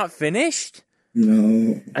that not finished?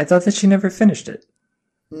 No. I thought that she never finished it.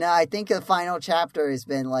 No, I think the final chapter has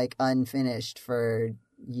been like unfinished for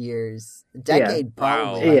years, decade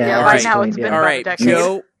probably. Wow. Yeah, right now it's been All about right, a decade.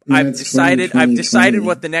 Joe. I've decided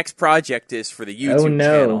what the next project is for the YouTube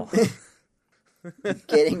channel.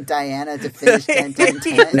 Getting Diana to finish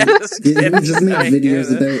 10-10-10. We just make videos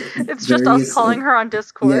about It's just us calling her on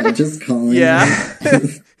Discord. Yeah, just calling her.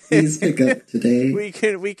 Please pick up today. We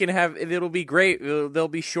can have, it'll be great. There'll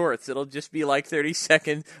be shorts. It'll just be like 30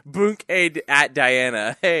 seconds. Boonk at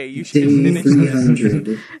Diana. Hey, you should Day finish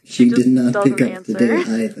 300. She did not doesn't pick up today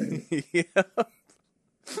either. Yeah.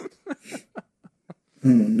 Oh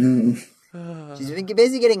no. She's been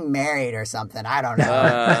busy getting married or something. I don't know.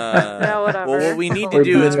 Yeah, whatever. Well, what we need to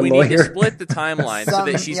do is we need to split the timeline so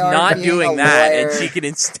that she's not doing that and she can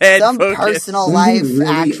instead some focus. personal life Really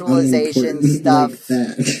actualization unimportant stuff.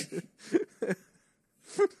 Like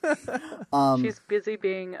that. She's busy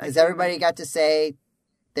being. Has everybody got to say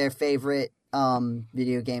their favorite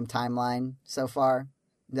video game timeline so far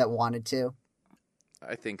that wanted to?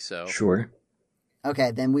 I think so. Sure.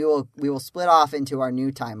 Okay, then we will split off into our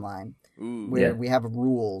new timeline. Ooh. Where we have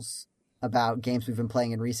rules about games we've been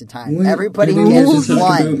playing in recent times. What? Everybody I didn't gets get to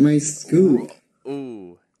talk about one. my scoop.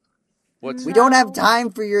 Ooh. What's We don't have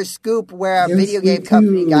time for your scoop where a Yes, video we game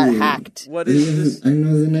company do. got hacked. what is this? I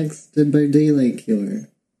know the next Dead by Daylight killer.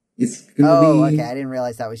 It's gonna be... Okay, I didn't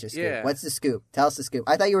realize that was your scoop. Yeah. What's the scoop? Tell us the scoop.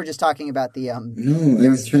 I thought you were just talking about the No, I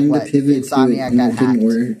was trying to pivot to it Insomniac and got it didn't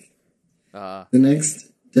hacked. work. The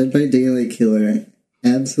next Dead by Daylight killer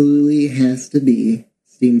absolutely has to be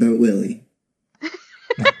Steamboat Willie.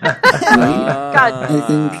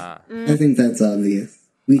 I think that's obvious.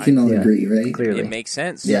 We can all agree, right? Clearly. It makes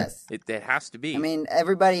sense. Yes. It has to be. I mean,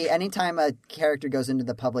 everybody, anytime a character goes into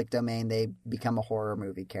the public domain, they become a horror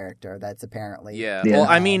movie character. That's apparently yeah. Well,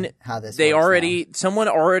 I mean, how this they works already, now. someone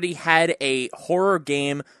already had a horror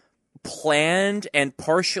game planned and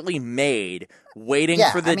partially made, waiting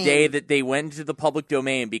for the day that they went into the public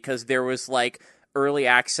domain, because there was like early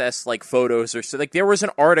access like photos or so. Like there was an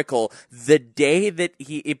article the day that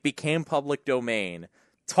it became public domain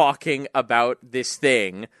talking about this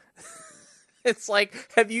thing. It's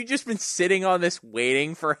like, have you just been sitting on this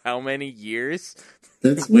waiting for how many years?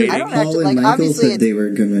 That's what Paul and Michael said they were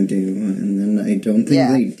gonna do, and then I don't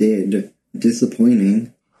think they did.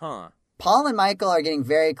 Disappointing. Huh. Paul and Michael are getting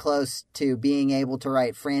very close to being able to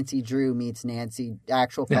write Francie Drew meets Nancy,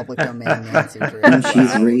 actual public domain Nancy Drew. And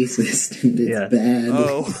she's racist, and it's bad.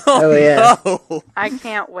 Oh yeah. No. I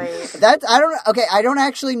can't wait. I don't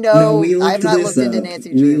actually know. I have not looked into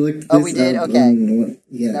Nancy Drew. We did? Okay.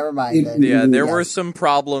 Never mind then. There were some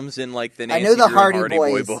problems in like the Nancy Drew. I know the Hardy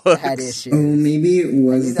Boy books had issues. Oh, maybe it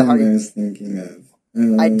was them I was thinking of.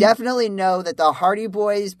 I definitely know that the Hardy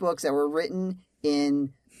Boys books that were written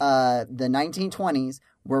in the 1920s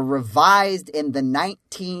were revised in the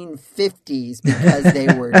 1950s because they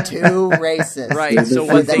were too racist. Right, so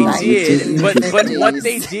what they did, but what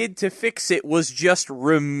they did to fix it was just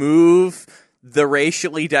remove the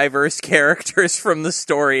racially diverse characters from the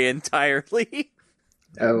story entirely.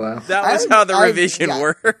 Oh, wow. That was how the revision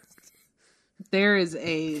worked. There is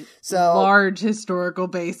a large historical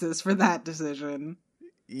basis for that decision.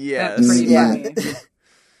 Yes. That's pretty funny.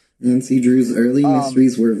 Nancy Drew's early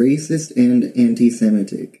mysteries were racist and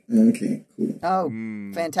anti-Semitic. Okay, cool. Oh,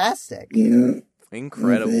 fantastic. Yeah.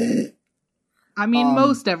 Incredible. I mean,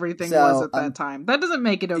 most everything was at that time. That doesn't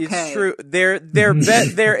make it okay. It's true. They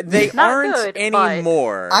aren't good,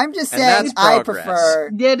 anymore. I'm just saying I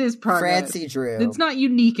prefer it is Francie Drew. It's not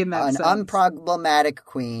unique in that sense. An unproblematic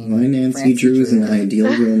queen. Why Nancy Drew is an ideal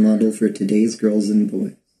role model for today's girls and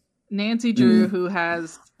boys. Nancy Drew, who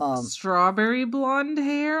has strawberry blonde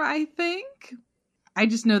hair, I think. I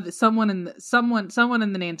just know that someone in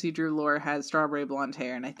the Nancy Drew lore has strawberry blonde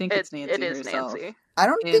hair, and I think it's Nancy herself. Nancy. I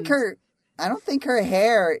don't think her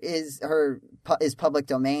hair is public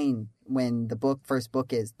domain when the first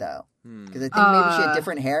book is, though. Because I think maybe she had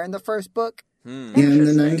different hair in the first book. Yeah, in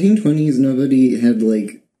the 1920s, nobody had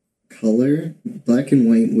like color. Black and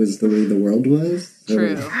white was the way the world was. So.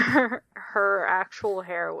 True. Her actual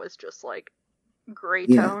hair was just like gray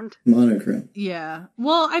toned. Yeah, monochrome. Yeah.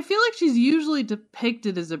 Well, I feel like she's usually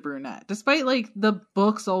depicted as a brunette. Despite like the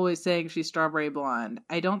books always saying she's strawberry blonde,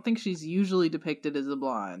 I don't think she's usually depicted as a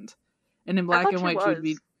blonde. And in black and white she would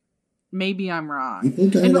be. Maybe I'm wrong.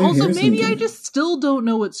 And also maybe I just still don't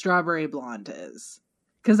know what strawberry blonde is.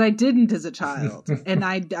 Because I didn't as a child. And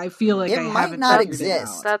I feel like I haven't not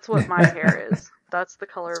exist. That's what my hair is. That's the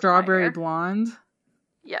color strawberry of my hair. Blonde?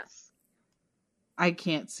 Yes. I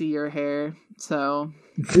can't see your hair, so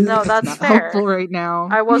no, that's not fair. Helpful right now.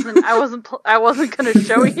 I wasn't going to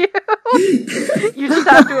show you. You just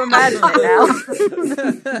have to imagine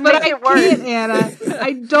it now. But I can't, Anna.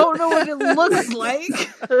 I don't know what it looks like.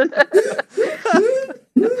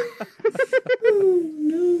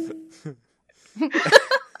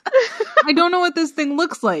 I don't know what this thing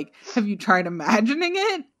looks like. Have you tried imagining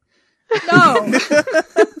it? No.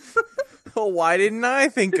 Well, why didn't I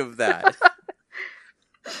think of that?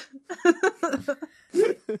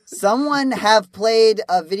 Someone have played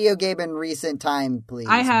a video game in recent time, please.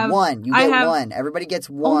 I have. One. You get one. Everybody gets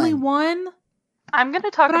one. Only one? I'm going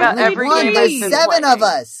to talk about every game. There's 7 of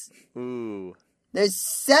us. Ooh. There's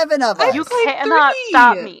 7 of us. You cannot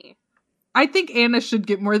stop me. I think Anna should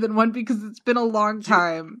get more than one because it's been a long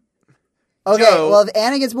time. Okay, Joe, well, if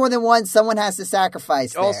Anna gets more than one, someone has to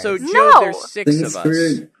sacrifice there. Also, Joe, there's 6 of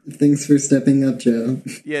us. Thanks for stepping up, Joe.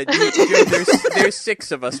 Yeah, Joe, there's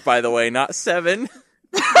 6 of us, by the way, not 7.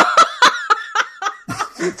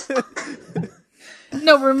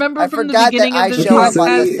 No, remember from the beginning of the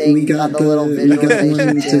podcast, we got the little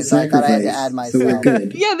visualization too, so I thought I had to add myself. So we're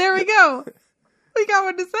good. Yeah, there we go. We got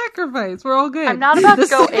one to sacrifice. We're all good. I'm not about to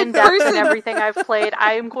go in depth in everything I've played.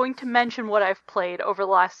 I am going to mention what I've played over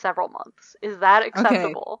the last several months. Is that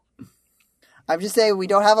acceptable? Okay. I'm just saying we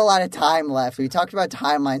don't have a lot of time left. We talked about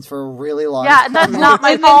timelines for a really long time. Yeah, and that's not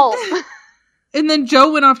my fault. And then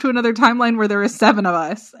Joe went off to another timeline where there were 7 of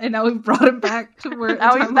us, and now we've brought him back to where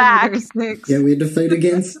now he's back. Where there are 6. Yeah, we had to fight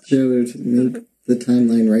against Joe to make the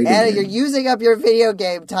timeline right. Anna, you're using up your video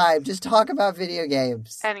game time. Just talk about video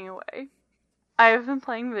games. Anyway. I have been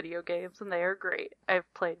playing video games, and they are great.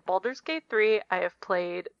 I've played Baldur's Gate 3, I have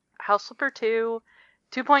played House Flipper 2,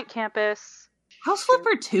 2 Point Campus. House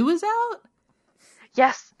Flipper 2 is out?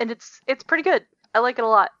 Yes, and it's pretty good. I like it a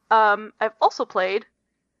lot. I've also played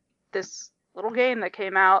this little game that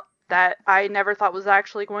came out that I never thought was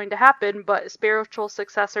actually going to happen, but a spiritual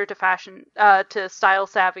successor to to Style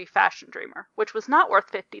Savvy Fashion Dreamer, which was not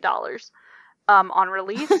worth $50 on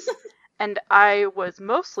release. And I was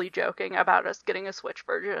mostly joking about us getting a Switch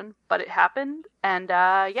version, but it happened, and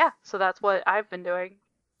yeah, so that's what I've been doing.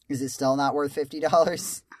 Is it still not worth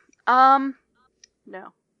 $50? No.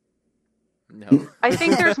 No. I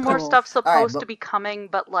think there's more Cool. stuff supposed but- to be coming,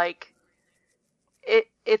 but like,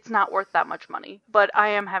 it's not worth that much money. But I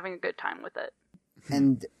am having a good time with it.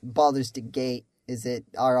 And Baldur's Gate,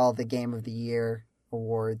 are all the Game of the Year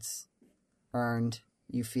awards earned,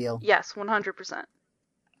 you feel? Yes, 100%.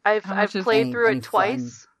 I've is played through any it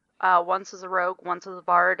twice. Once as a rogue, once as a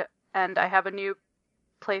bard, and I have a new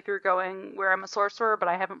playthrough going where I'm a sorcerer, but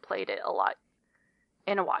I haven't played it a lot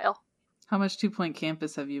in a while. How much 2 Point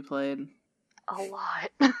Campus have you played? A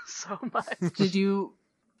lot. So much. Did you?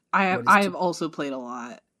 I have also played a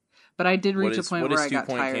lot, but I did reach a point where I got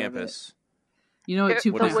tired Campus? of it. You know what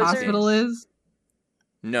 2 Point Wizards? Hospital is?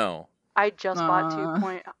 No. I just bought 2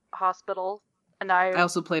 Point Hospital, and I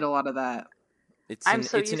also played a lot of that. It's I'm an,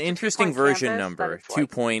 so it's used an to interesting 2 Point version Campus number. that it's 2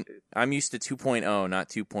 like- point. I'm used to 2.0, not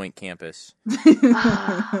 2 Point Campus.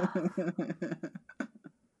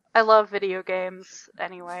 I love video games.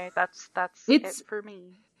 Anyway, that's It's- it for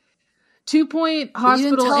me. 2 Point But you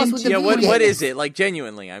didn't Hospital tell us and what the Yeah, video what game is it? Like,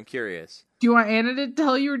 genuinely, I'm curious. Do you want Anna to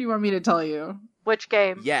tell you, or do you want me to tell you? Which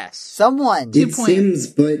game? Yes. Someone! 2 It Point. Sims,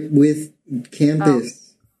 but with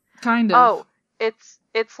campus. Kind of. Oh, it's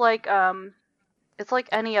like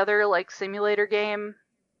any other like simulator game,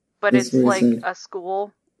 but That's it's what I like said. a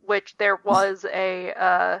school. Which there was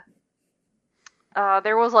there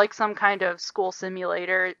was like some kind of school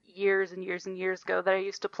simulator years and years and years ago that I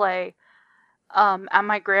used to play at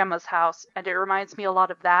my grandma's house, and it reminds me a lot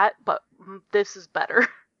of that, but this is better.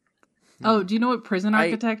 Oh, do you know what Prison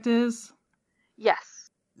Architect is? Yes.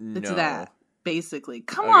 It's No. that, basically.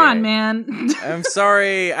 Come Okay. on, man. I'm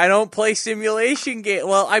sorry, I don't play simulation game.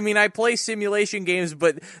 Well, I mean, I play simulation games,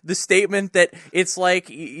 but the statement that it's like,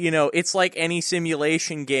 it's like any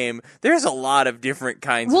simulation game. There's a lot of different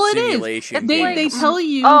kinds Well, of it is. simulation They games. tell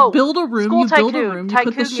you, build a room, School you build a Tycoon, room, you put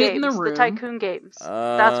the Tycoon shit in the games, room. The Tycoon games.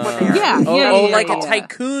 That's what they are. Yeah, like yeah. a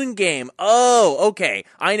tycoon game. Oh, okay.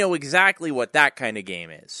 I know exactly what that kind of game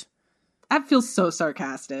is. That feels so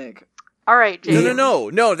sarcastic. All right, James.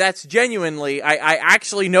 No, that's genuinely, I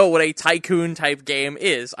actually know what a tycoon type game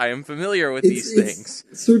is. I am familiar with these things.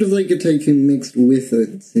 It's sort of like a tycoon mixed with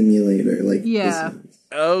a simulator, like Yeah. The Sims.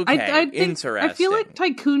 Okay, I think, interesting. I feel like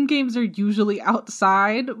tycoon games are usually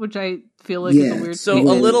outside, which I feel like is a weird So thing.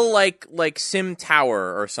 a little like Sim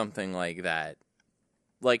Tower or something like that.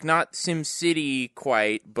 Like not Sim City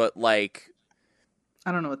quite, but like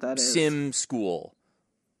I don't know what that is. Sim School.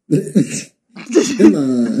 Come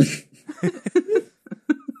on.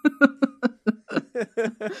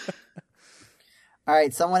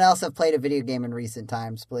 Alright, someone else have played a video game in recent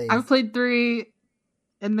times, please. I've played 3,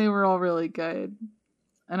 and they were all really good.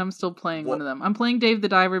 And I'm still playing one of them. I'm playing Dave the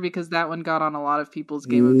Diver because that one got on a lot of people's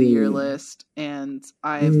Game of the Year list, and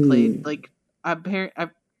I've played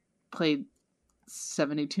I've played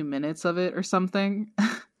 72 minutes of it or something.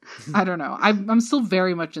 I don't know. I'm still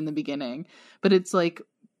very much in the beginning, but it's like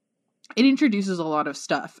it introduces a lot of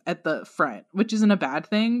stuff at the front, which isn't a bad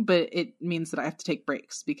thing, but it means that I have to take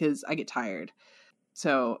breaks because I get tired.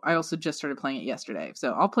 So I also just started playing it yesterday.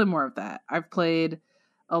 So I'll play more of that. I've played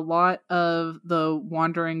a lot of the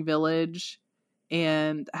Wandering Village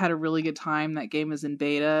and had a really good time. That game is in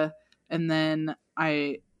beta. And then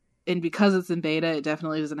because it's in beta, it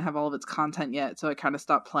definitely doesn't have all of its content yet. So I kind of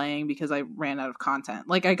stopped playing because I ran out of content.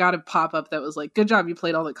 Like I got a pop-up that was like, good job, you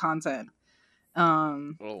played all the content.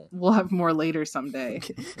 We'll have more later someday.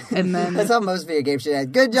 And then that's how most video games should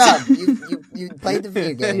end. Good job, you played the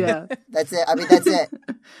video game. Yeah, that's it. I mean, that's it.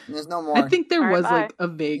 There's no more. I think there was bye. like a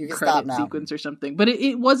vague can stop credit now. sequence or something, but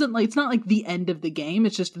it wasn't like, it's not like the end of the game.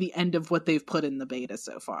 It's just the end of what they've put in the beta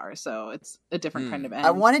so far. So it's a different kind of end.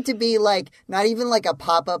 I want it to be like not even like a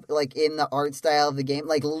pop up like in the art style of the game,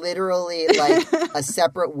 like literally like a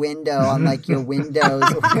separate window on like your Windows.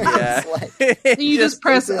 Yeah. Like, you just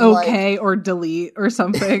press it's OK or delete or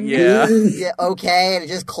something. Yeah. yeah, okay, and it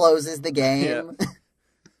just closes the game.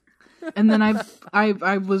 Yeah. And then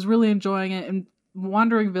I was really enjoying it. And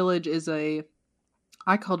Wandering Village is I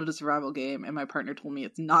called it a survival game, and my partner told me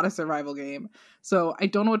it's not a survival game. So I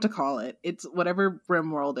don't know what to call it. It's whatever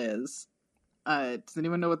RimWorld is. Does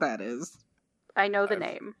anyone know what that is? I know the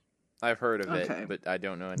name. I've heard of Okay. it, but I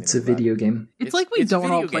don't know anything. It's a about video it. game. It's like we it's a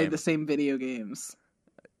don't all video play game. the same video games.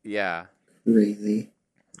 Yeah. Crazy.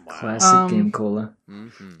 Wow. Classic Game Cola.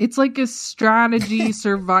 Mm-hmm. It's like a strategy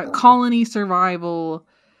colony survival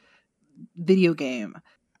video game.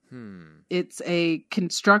 It's a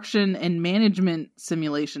construction and management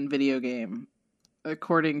simulation video game,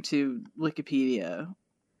 according to Wikipedia.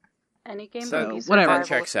 Any game So, can be whatever. survival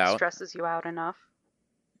Checks if it out. stresses you out enough.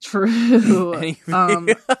 True.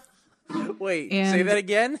 Wait, say that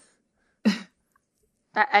again?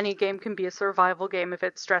 Any game can be a survival game if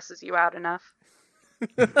it stresses you out enough.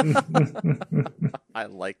 I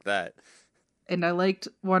like that. And I liked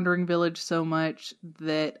Wandering Village so much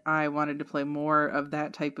that I wanted to play more of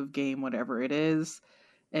that type of game, whatever it is.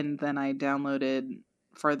 And then I downloaded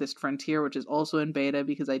Farthest Frontier, which is also in beta,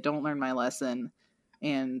 because I don't learn my lesson,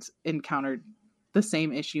 and encountered the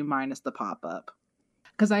same issue minus the pop-up.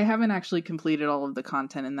 Because I haven't actually completed all of the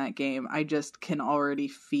content in that game. I just can already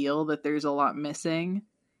feel that there's a lot missing.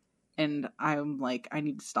 And I'm like, I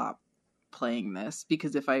need to stop playing this,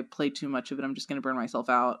 because if I play too much of it, I'm just going to burn myself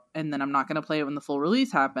out, and then I'm not going to play it when the full release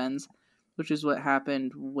happens, which is what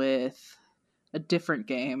happened with a different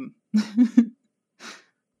game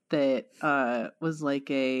that was like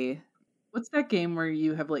what's that game where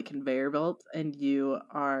you have like conveyor belts and you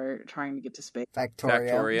are trying to get to space?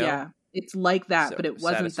 Factorio. Yeah, it's like that, but it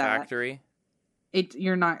wasn't Satisfactory. that.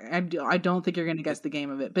 You're not. I don't think you're going to guess the game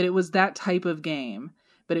of it, but it was that type of game.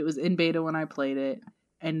 But it was in beta when I played it.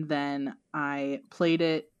 And then I played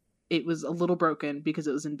it. It was a little broken because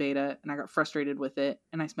it was in beta, and I got frustrated with it,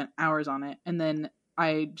 and I spent hours on it. And then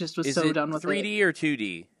I just was so done with it. 3D or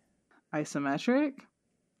 2D? Isometric?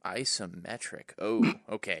 Isometric. Oh,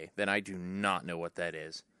 okay. Then I do not know what that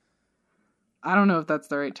is. I don't know if that's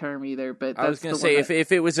the right term either, but that's I was going to say,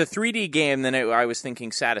 if it was a 3D game, then I was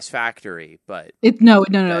thinking Satisfactory, but... No,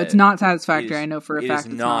 it's not Satisfactory. I know for a fact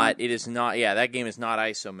it's not. It is not. Yeah, that game is not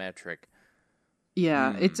isometric.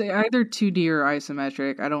 Yeah, it's either 2D or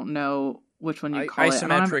isometric. I don't know which one you call it.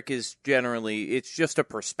 Isometric is generally, it's just a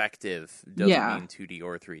perspective. Doesn't mean 2D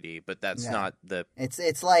or 3D, but that's not the...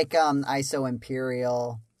 It's like ISO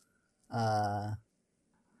Imperial. But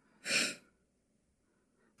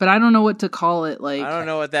I don't know what to call it. Like, I don't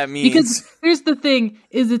know what that means. Because here's the thing,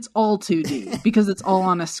 is it's all 2D, because it's all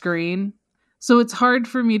on a screen. So it's hard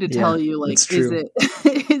for me to tell you, like, is it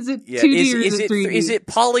 2D or is it 3D? Is it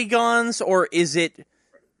polygons or is it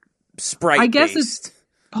sprite-based? I guess it's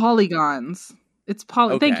polygons. It's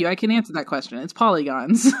Thank you, I can answer that question. It's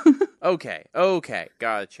polygons. Okay,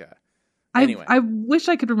 gotcha. Anyway. I wish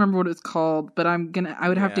I could remember what it's called, but I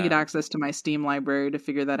would have to get access to my Steam library to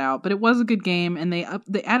figure that out. But it was a good game, and they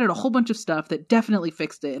added a whole bunch of stuff that definitely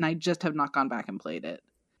fixed it, and I just have not gone back and played it.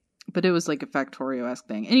 But it was like a Factorio-esque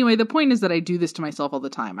thing. Anyway, the point is that I do this to myself all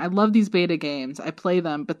the time. I love these beta games. I play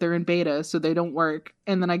them, but they're in beta, so they don't work.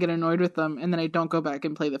 And then I get annoyed with them, and then I don't go back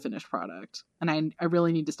and play the finished product. And I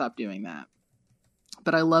really need to stop doing that.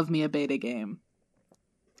 But I love me a beta game.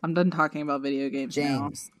 I'm done talking about video games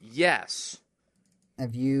James. now. Yes.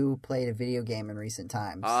 Have you played a video game in recent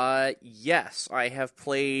times? Yes, I have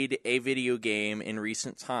played a video game in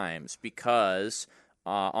recent times because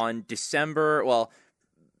on December... Well...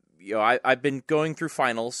 I've been going through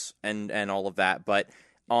finals and all of that, but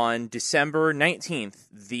on December 19th,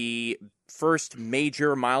 the first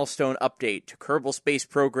major milestone update to Kerbal Space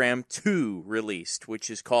Program 2 released,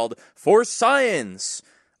 which is called For Science,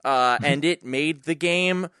 and it made the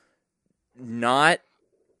game not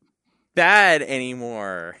bad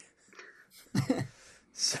anymore.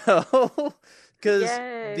 So, because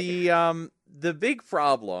the big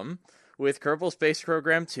problem with Kerbal Space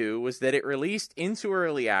Program 2 was that it released into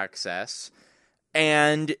early access,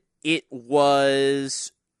 and it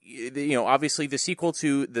was, obviously the sequel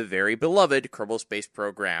to the very beloved Kerbal Space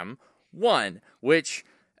Program 1, which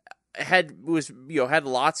had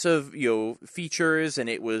lots of, features, and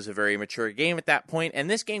it was a very mature game at that point, and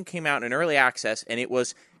this game came out in early access, and it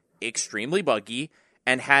was extremely buggy,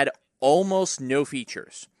 and had almost no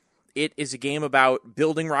features. It is a game about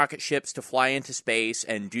building rocket ships to fly into space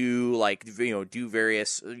and do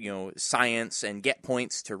various, science and get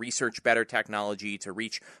points to research better technology, to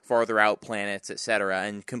reach farther out planets, etc.,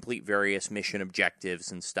 and complete various mission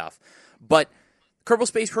objectives and stuff. But Kerbal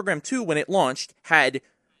Space Program 2, when it launched, had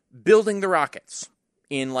building the rockets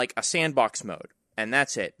in like a sandbox mode. And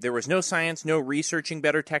that's it. There was no science, no researching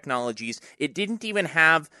better technologies. It didn't even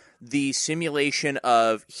have the simulation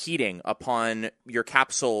of heating upon your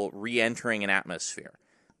capsule re-entering an atmosphere,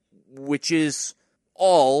 which is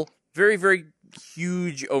all very, very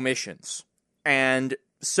huge omissions. And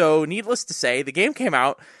so, needless to say, the game came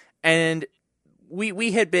out, and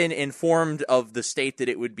we had been informed of the state that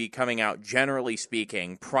it would be coming out, generally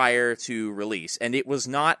speaking, prior to release. And it was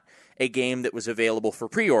not a game that was available for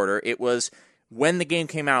pre-order. It was... when the game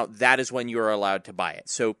came out, that is when you were allowed to buy it.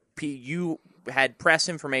 So you had press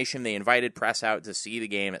information. They invited press out to see the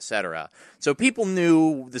game, etc. So people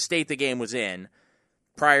knew the state the game was in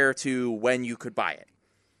prior to when you could buy it.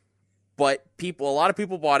 But a lot of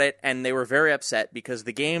people bought it, and they were very upset because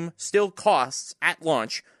the game still costs, at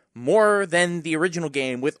launch, more than the original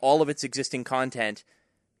game with all of its existing content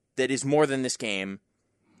that is more than this game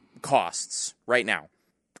costs right now.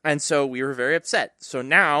 And so we were very upset. So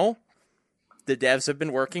now the devs have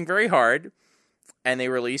been working very hard, and they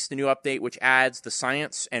released a new update which adds the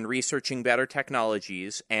science and researching better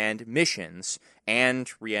technologies and missions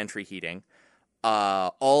and re-entry heating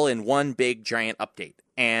all in one big giant update.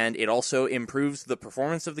 And it also improves the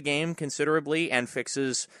performance of the game considerably and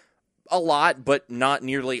fixes a lot, but not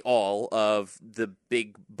nearly all, of the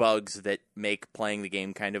big bugs that make playing the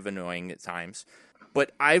game kind of annoying at times.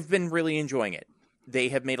 But I've been really enjoying it. They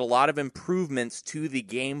have made a lot of improvements to the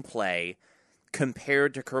gameplay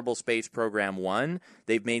compared to Kerbal Space Program 1.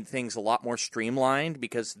 They've made things a lot more streamlined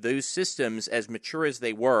because those systems, as mature as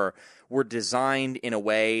they were designed in a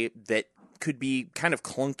way that could be kind of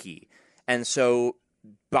clunky. And so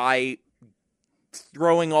by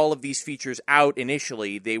throwing all of these features out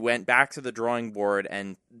initially, they went back to the drawing board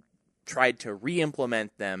and tried to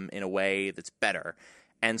re-implement them in a way that's better.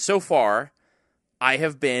 And so far, I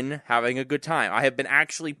have been having a good time. I have been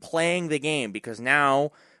actually playing the game because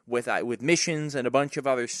now, with missions and a bunch of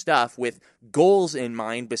other stuff, with goals in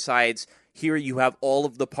mind, besides here you have all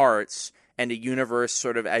of the parts and a universe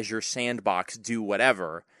sort of as your sandbox, do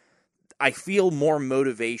whatever, I feel more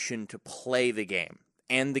motivation to play the game.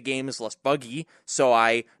 And the game is less buggy, so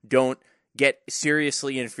I don't get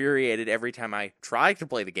seriously infuriated every time I try to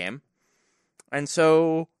play the game. And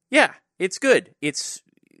so, yeah, it's good. It's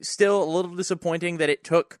still a little disappointing that it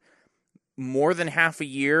took more than half a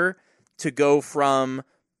year to go from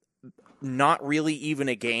not really even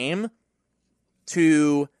a game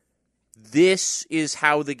to this is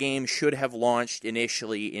how the game should have launched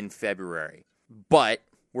initially in February. But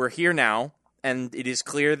we're here now, and it is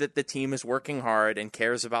clear that the team is working hard and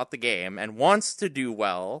cares about the game and wants to do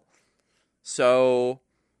well. So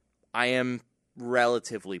I am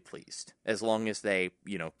relatively pleased as long as they,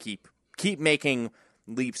 keep making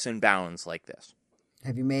leaps and bounds like this.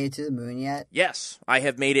 Have you made it to the moon yet? Yes, I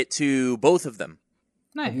have made it to both of them.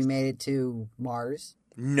 Nice. Have you made it to Mars?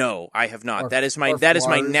 No, I have not. That is my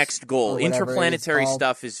next goal. Interplanetary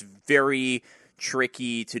stuff is very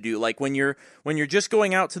tricky to do. Like when you're just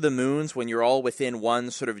going out to the moons, when you're all within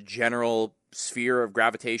one sort of general sphere of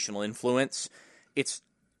gravitational influence,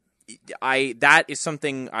 that is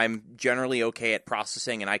something I'm generally okay at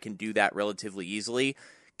processing, and I can do that relatively easily.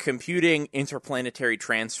 Computing interplanetary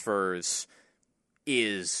transfers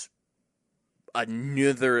is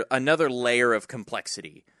another layer of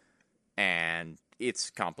complexity, and it's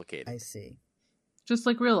complicated. I see. Just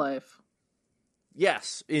like real life.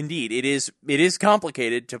 Yes, indeed. It is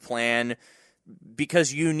complicated to plan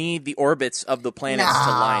because you need the orbits of the planets to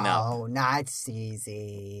line up. No, it's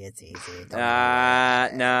easy. It's easy. Which is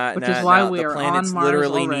why we are on Mars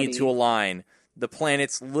literally already. need to align. The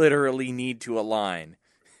planets literally need to align.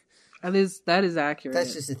 That is accurate.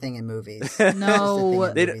 That's just a thing in movies.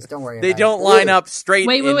 No. Don't worry about it. They don't line up straight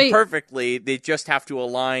Wait. perfectly. They just have to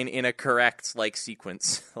align in a correct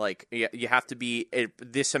sequence. Like you have to be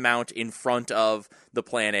this amount in front of the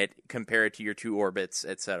planet compared to your two orbits,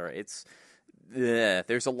 etc.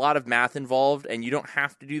 There's a lot of math involved, and you don't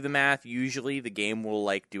have to do the math. Usually the game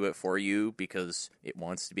will do it for you because it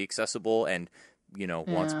wants to be accessible and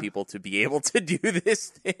wants people to be able to do this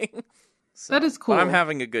thing. So, that is cool. But I'm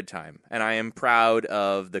having a good time, and I am proud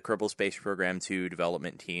of the Kerbal Space Program 2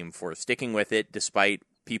 development team for sticking with it, despite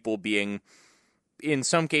people being, in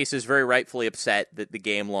some cases, very rightfully upset that the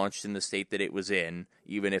game launched in the state that it was in,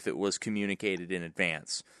 even if it was communicated in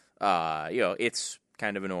advance. It's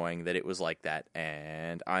kind of annoying that it was like that,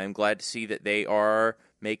 and I'm glad to see that they are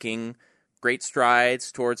making great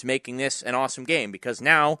strides towards making this an awesome game, because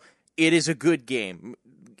now it is a good game,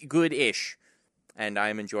 good-ish, and I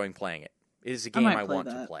am enjoying playing it. It is a game I want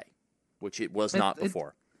to play, which it was not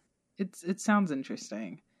before. It sounds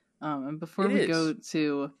interesting. And before we go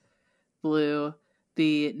to Blue,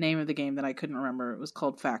 the name of the game that I couldn't remember, it was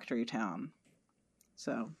called Factory Town.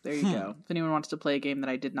 So there you go. If anyone wants to play a game that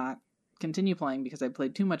I did not continue playing because I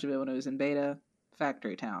played too much of it when it was in beta,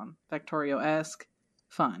 Factory Town. Factorio-esque.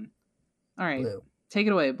 Fun. All right. Blue. Take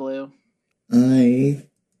it away, Blue. I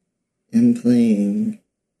am playing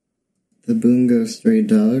the Bungo Stray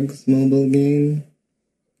Dogs mobile game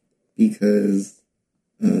because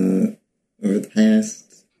over the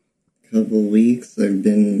past couple weeks I've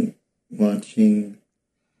been watching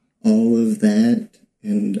all of that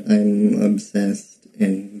and I'm obsessed,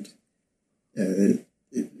 and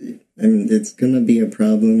it's going to be a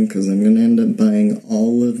problem because I'm going to end up buying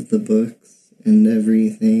all of the books and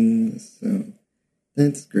everything, so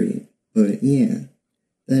that's great. But yeah,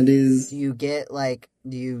 that is... Do you get, like,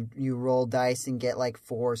 you roll dice and get, like,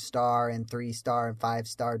 4-star and 3-star and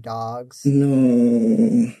 5-star dogs?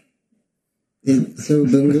 No. So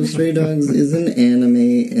Bungo Stray Dogs is an anime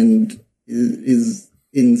and is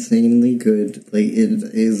insanely good. Like, it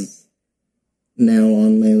is now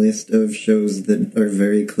on my list of shows that are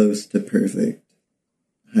very close to perfect.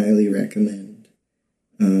 Highly recommend.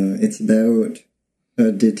 It's about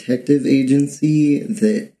a detective agency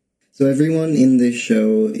that... So everyone in this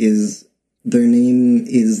show their name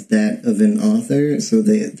is that of an author. So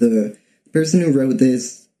the person who wrote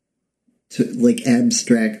this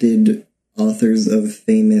abstracted authors of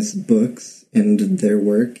famous books and their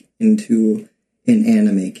work into an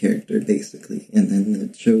anime character, basically. And then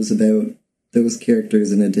it shows about those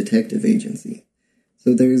characters in a detective agency.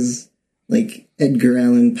 So there's, like, Edgar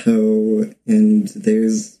Allan Poe, and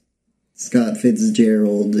there's Scott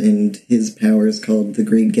Fitzgerald, and his power is called the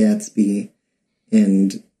Great Gatsby,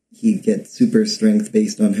 and he gets super strength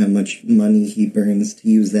based on how much money he burns to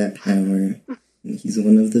use that power. And he's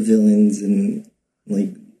one of the villains, and,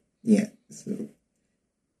 like, yeah, so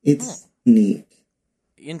it's neat.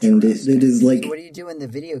 And it is like... So what do you do in the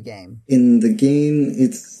video game? In the game,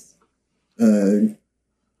 it's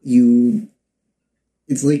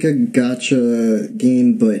it's like a gacha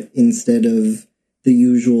game, but instead of the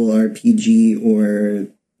usual RPG or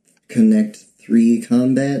Connect 3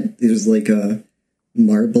 combat, there's like a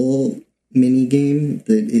marble minigame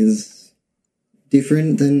that is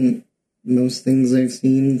different than most things I've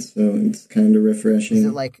seen, so it's kind of refreshing. Is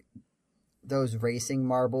it like those racing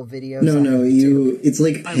marble videos? No, it's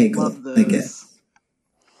like Peggle, I guess.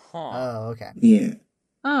 Huh. Oh, okay. Yeah.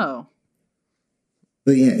 Oh.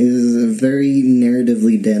 But yeah, it is a very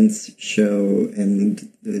narratively dense show,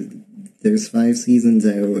 and there's 5 seasons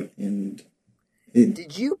out, and...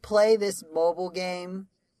 Did you play this mobile game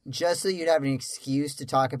just so you'd have an excuse to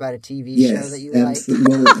talk about a TV show that you like?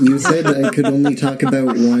 Well, you said I could only talk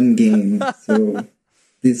about one game, so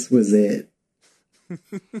this was it.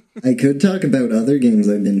 I could talk about other games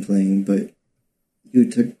I've been playing, but you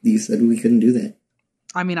said we couldn't do that.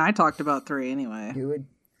 I mean, I talked about 3 anyway.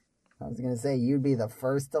 I was going to say, you'd be the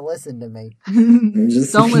first to listen to me. I'm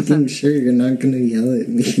just Don't listen. Sure you're not going to yell at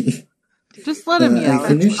me. Just let him yell.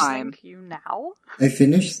 It's fine. You now? I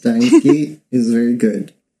finished Steins Gate. It was very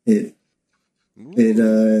good. It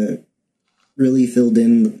really filled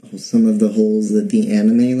in some of the holes that the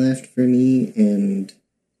anime left for me, and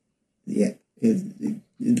yeah,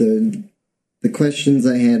 the questions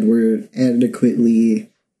I had were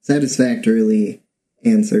satisfactorily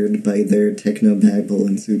answered by their technobabble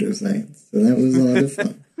and pseudoscience. So that was a lot of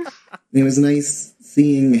fun. It was nice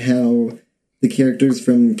seeing how the characters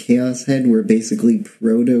from Chaos Head were basically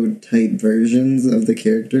prototype versions of the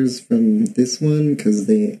characters from this one, because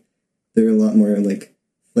they're a lot more, like,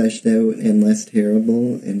 fleshed out and less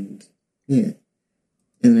terrible, and yeah.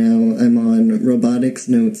 And now I'm on Robotics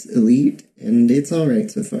Notes Elite, and it's alright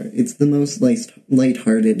so far. It's the most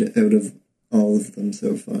lighthearted out of all of them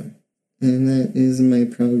so far. And that is my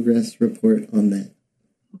progress report on that.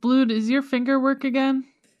 Blue, does your finger work again?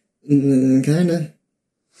 Kinda.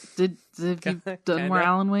 Have you done more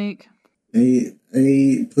Alan Wake? I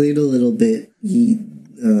played a little bit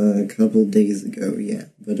a couple days ago, yeah,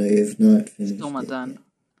 but I have not finished. Still not done.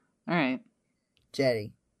 All right.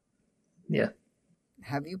 Jetty. Yeah.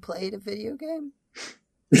 Have you played a video game?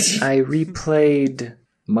 I replayed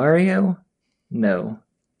Mario? No.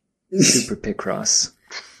 Super Picross.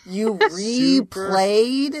 You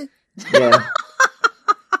replayed? Yeah.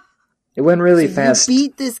 It went really fast. You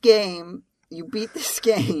beat this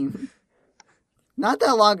game not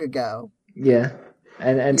that long ago. Yeah.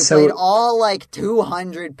 And you so played all like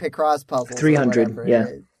 200 Picross puzzles. 300, yeah.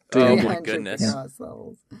 300 my goodness. Picross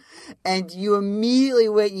levels. And you immediately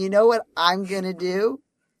went, you know what I'm going to do?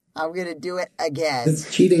 I'm going to do it again.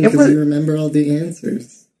 It's cheating because you remember all the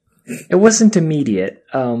answers. It wasn't immediate,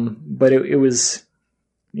 but it was,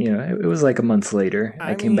 it was like a month later.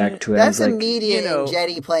 I came back to it. That's I was immediate in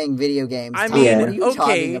Jetty playing video games. I mean, what are you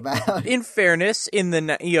talking about? In fairness, in the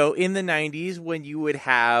 90s when you would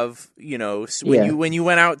have, when you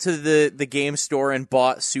went out to the game store and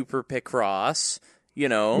bought Super Picross,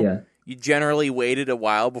 you generally waited a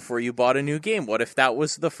while before you bought a new game. What if that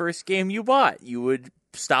was the first game you bought? You would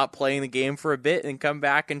stop playing the game for a bit and come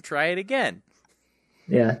back and try it again.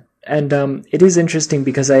 Yeah. And it is interesting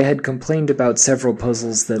because I had complained about several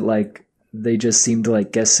puzzles that, like, they just seemed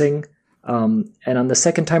like guessing. And on the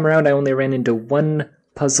second time around, I only ran into one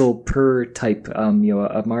puzzle per type. A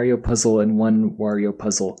Mario puzzle and one Wario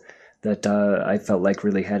puzzle that I felt like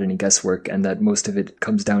really had any guesswork, and that most of it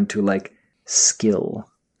comes down to like skill,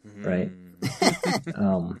 right?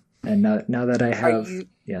 And now that I have,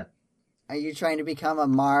 Are you trying to become a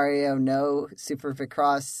Mario no Super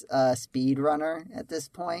Picross speedrunner at this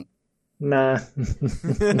point? Nah.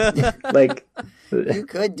 Like, you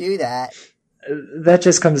could do that. That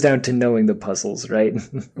just comes down to knowing the puzzles, right?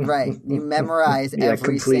 Right. You memorize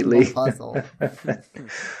every completely. single puzzle.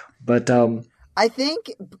 But I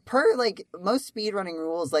think per like most speedrunning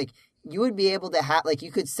rules, like you would be able to have like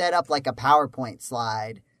you could set up like a PowerPoint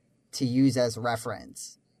slide to use as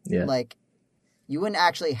reference. Yeah. Like you wouldn't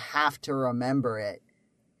actually have to remember it.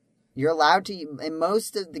 You're allowed to, in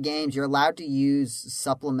most of the games, you're allowed to use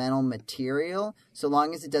supplemental material so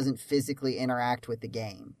long as it doesn't physically interact with the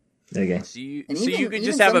game. Okay. So you could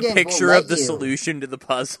just have a picture of the solution to the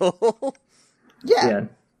puzzle. Yeah.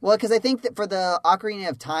 Well, because I think that for the Ocarina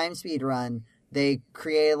of Time speedrun, they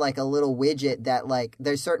created like a little widget that like,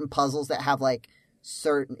 there's certain puzzles that have like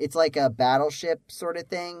it's like a battleship sort of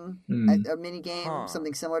thing, a mini game,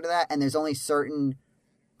 something similar to that. And there's only certain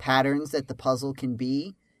patterns that the puzzle can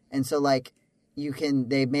be. And so like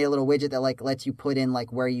they made a little widget that like lets you put in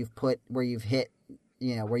like where you've hit,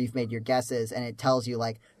 where you've made your guesses, and it tells you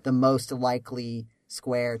like the most likely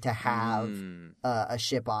square to have a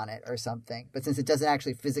ship on it or something. But since it doesn't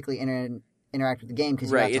actually physically interact with the game,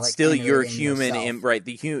 because right, it's still your human, right?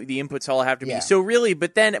 The inputs all have to be so really.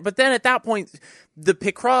 But then at that point, the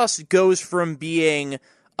Picross goes from being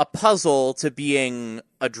a puzzle to being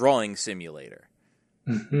a drawing simulator.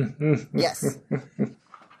 Yes.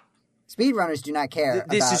 Speedrunners do not care.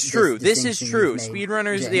 This is true.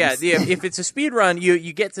 Speedrunners, if it's a speedrun,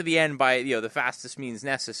 you get to the end by the fastest means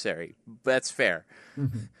necessary. That's fair.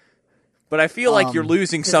 Mm-hmm. But I feel like you're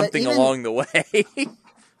losing something along the way.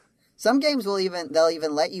 Some games they'll even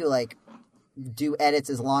let you like do edits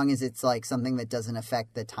as long as it's like something that doesn't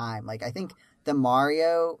affect the time. Like I think the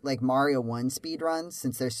Mario 1 speedruns,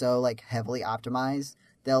 since they're so like heavily optimized,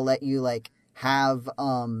 they'll let you like have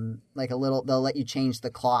they'll let you change the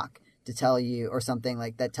clock to tell you, or something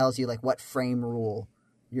like that tells you like what frame rule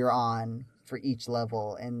you're on for each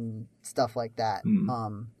level and stuff like that.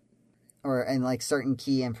 And like certain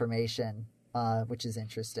key information, which is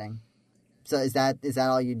interesting. So is that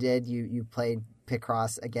all you did? You played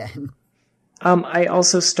Picross again? I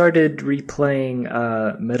also started replaying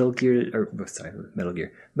Metal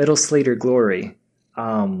Slater Glory.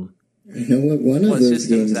 I know what one of those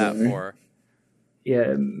games that for?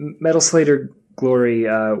 Yeah, Metal Slater Glory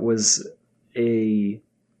was a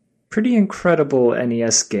pretty incredible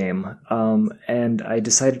NES game, and I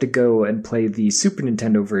decided to go and play the Super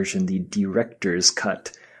Nintendo version, the Director's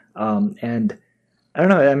Cut, and I don't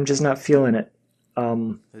know, I'm just not feeling it.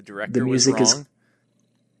 The director was wrong?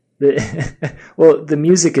 The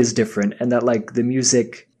music is different, and that like the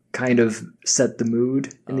music kind of set the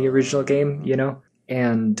mood in the original game,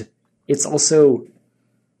 and it's also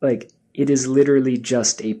like it is literally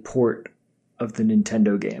just a port of the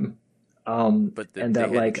Nintendo game. But they had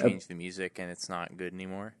to change the music and it's not good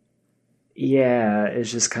anymore? Yeah,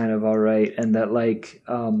 it's just kind of alright. And that like,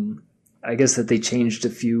 I guess that they changed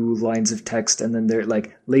a few lines of text, and then they're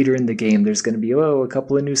like, later in the game there's going to be, a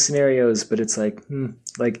couple of new scenarios, but it's like,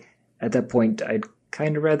 like, at that point I'd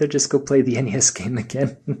kind of rather just go play the NES game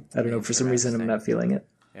again. I don't know, for some reason I'm not feeling it.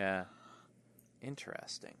 Yeah.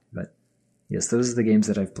 Interesting. But, yes, those are the games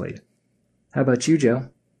that I've played. How about you, Joe?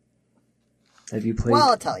 Have you played? Well,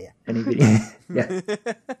 I'll tell you. Any video? Yeah.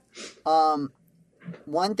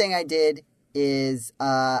 One thing I did is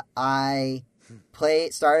I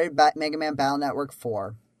started Mega Man Battle Network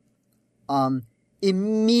 4.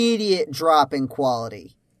 Immediate drop in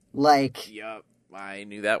quality. Like, yep, I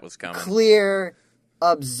knew that was coming. Clear,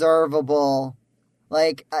 observable.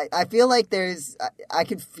 Like, I feel like I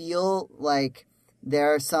could feel like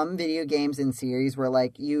there are some video games in series where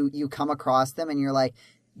like you come across them and you're like,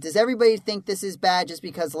 does everybody think this is bad just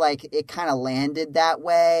because like it kind of landed that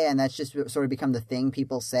way, and that's just sort of become the thing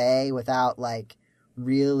people say without like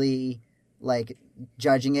really like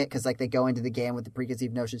judging it because like they go into the game with the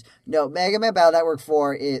preconceived notions. No, Mega Man Battle Network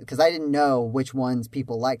 4 is, because I didn't know which ones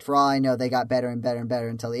people liked. For all I know, they got better and better and better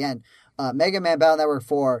until the end. Mega Man Battle Network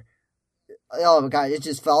 4, oh my god, it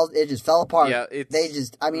just fell apart. Yeah,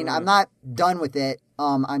 I'm not done with it.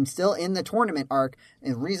 I'm still in the tournament arc,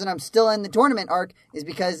 and the reason I'm still in the tournament arc is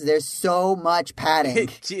because there's so much padding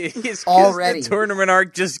already. The tournament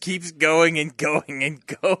arc just keeps going and going and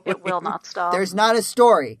going. It will not stop. There's not a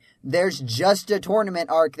story. There's just a tournament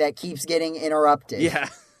arc that keeps getting interrupted. Yeah.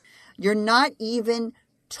 You're not even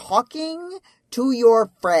talking to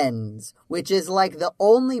your friends, which is like the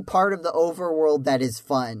only part of the overworld that is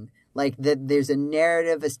fun. Like, there's a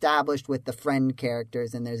narrative established with the friend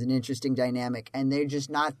characters, and there's an interesting dynamic, and they're just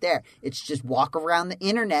not there. It's just walk around the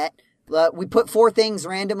internet. We put 4 things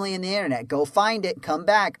randomly in the internet. Go find it. Come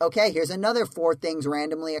back. Okay, here's another 4 things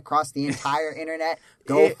randomly across the entire internet.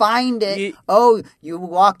 Go find it. Oh, you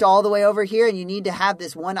walked all the way over here and you need to have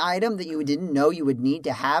this one item that you didn't know you would need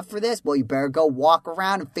to have for this. Well, you better go walk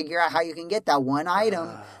around and figure out how you can get that one item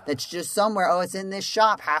that's just somewhere. Oh, it's in this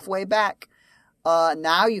shop halfway back.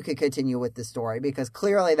 Now you could continue with the story because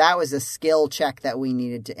clearly that was a skill check that we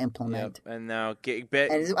needed to implement. Yep. And now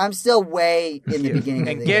and I'm still way in the beginning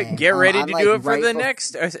of the game. Get ready to do it for the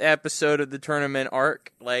next episode of the tournament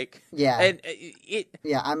arc. Like,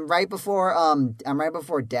 I'm right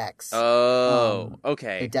before Dex. Oh,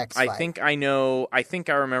 okay. The Dex I fight. think I know. I think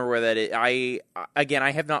I remember where that is. I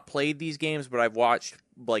have not played these games, but I've watched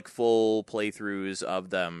like full playthroughs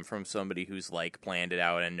of them from somebody who's like planned it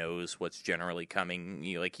out and knows what's generally coming.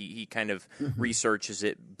 He kind of researches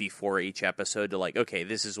it before each episode to like, okay,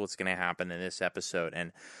 this is what's going to happen in this episode.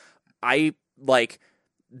 And I like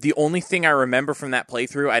the only thing I remember from that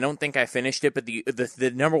playthrough, I don't think I finished it, but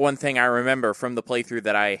the number one thing I remember from the playthrough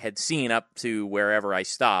that I had seen up to wherever I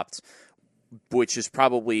stopped, which is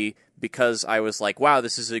probably because I was like, wow,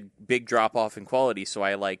 this is a big drop off in quality, so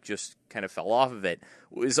I like just kind of fell off of it,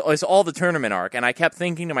 was all the tournament arc. And I kept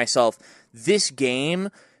thinking to myself, this game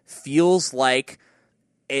feels like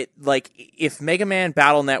if Mega Man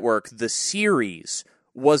Battle Network, the series,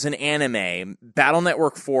 was an anime, Battle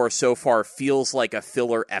Network 4 so far feels like a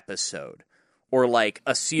filler episode. Or like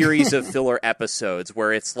a series of filler episodes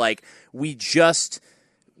where it's like we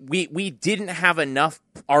didn't have enough,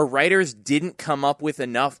 our writers didn't come up with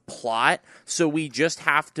enough plot, so we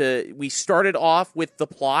started off with the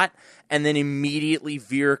plot and then immediately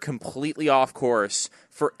veer completely off course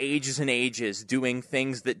for ages and ages, doing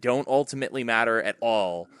things that don't ultimately matter at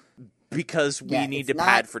all because we need to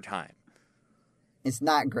pad for time. It's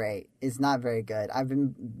not great. It's not very good. I've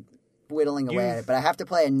been whittling away at it, but I have to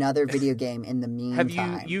play another video game in the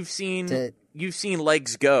meantime. You've seen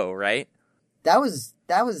Legs Go, right? That was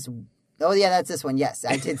oh yeah, that's this one. Yes,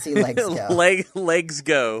 I did see Legs Go. Legs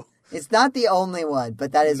Go. It's not the only one,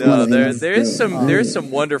 but that is one of them. There's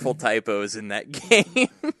some wonderful typos in that game.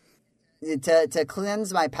 To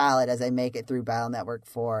cleanse my palate as I make it through Battle Network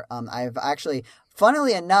 4, I've actually,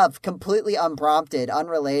 funnily enough, completely unprompted,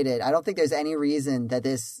 unrelated. I don't think there's any reason that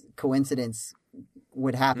this coincidence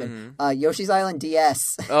would happen. Yoshi's Island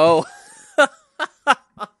DS. Oh.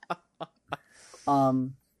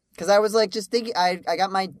 Because I was like just thinking, I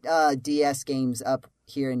got my DS games up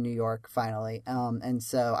here in New York finally, and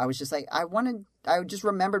so I was just like, I just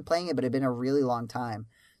remembered playing it, but it had been a really long time,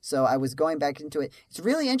 so I was going back into it. It's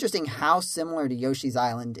really interesting how similar to Yoshi's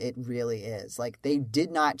Island it really is. Like, they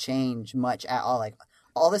did not change much at all. Like,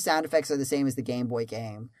 all the sound effects are the same as the Game Boy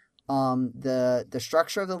game. The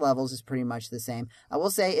structure of the levels is pretty much the same. I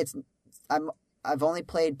will say I've only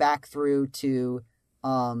played back through to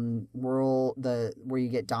where you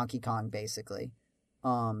get Donkey Kong, basically,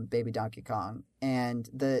 baby Donkey Kong, and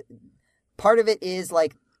the part of it is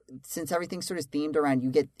like, since everything's sort of themed around, you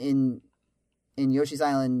get in Yoshi's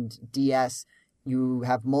Island DS, you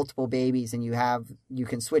have multiple babies, and you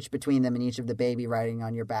can switch between them, and each of the baby riding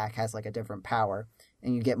on your back has like a different power,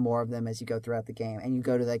 and you get more of them as you go throughout the game, and you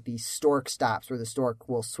go to like these stork stops where the stork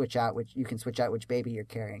will switch out which baby you're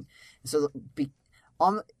carrying. So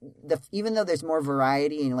even though there's more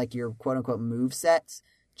variety in like your quote unquote move sets,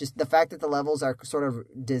 just the fact that the levels are sort of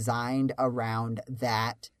designed around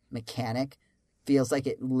that mechanic feels like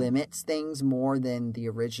it limits things more than the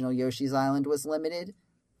original Yoshi's Island was limited,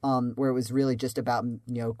 where it was really just about,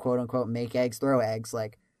 quote unquote, make eggs, throw eggs.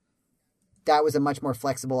 Like, that was a much more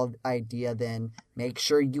flexible idea than make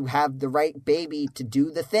sure you have the right baby to do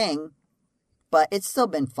the thing. But it's still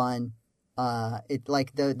been fun. It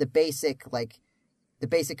like the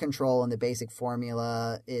basic control and the basic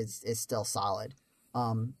formula is still solid.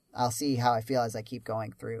 I'll see how I feel as I keep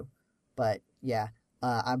going through. But yeah,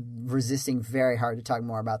 I'm resisting very hard to talk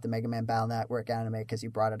more about the Mega Man Battle Network anime because you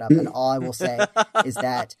brought it up. And all I will say is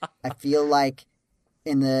that I feel like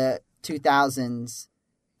in the 2000s,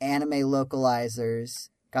 anime localizers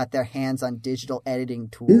got their hands on digital editing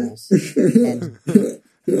tools and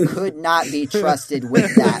could not be trusted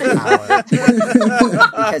with that power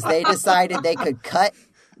because they decided they could cut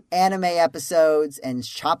anime episodes and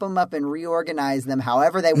chop them up and reorganize them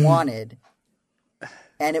however they wanted,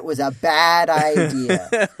 and it was a bad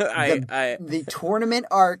idea. The tournament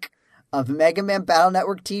arc of Mega Man Battle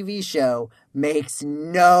Network TV show makes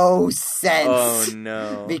no sense. Oh,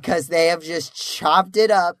 no. Because they have just chopped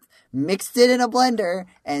it up, mixed it in a blender,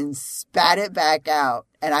 and spat it back out.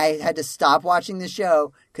 And I had to stop watching the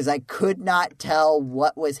show because I could not tell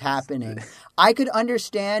what was happening. I could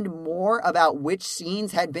understand more about which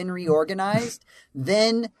scenes had been reorganized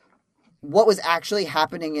than what was actually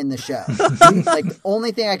happening in the show. Like, the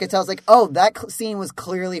only thing I could tell is like, oh, that scene was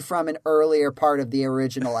clearly from an earlier part of the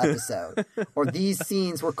original episode. Or these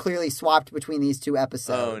scenes were clearly swapped between these two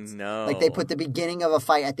episodes. Oh, no. Like, they put the beginning of a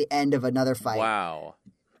fight at the end of another fight. Wow.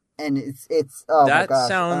 And it's oh that my gosh,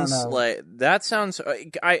 sounds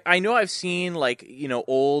I know I've seen like, you know,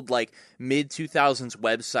 old like mid 2000s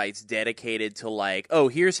websites dedicated to like, oh,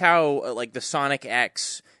 here's how like the Sonic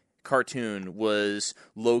X cartoon was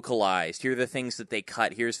localized. Here are the things that they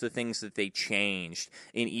cut. Here's the things that they changed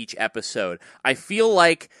in each episode. I feel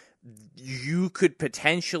like you could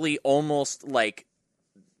potentially almost like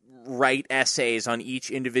write essays on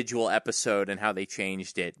each individual episode and how they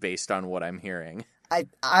changed it based on what I'm hearing.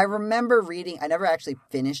 I remember reading, I never actually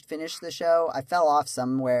finished the show. I fell off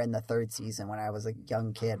somewhere in the third season when I was a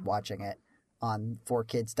young kid watching it on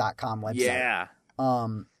 4kids.com website. Yeah.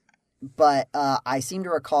 But I seem to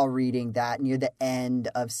recall reading that near the end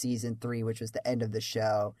of season 3, which was the end of the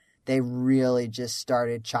show, they really just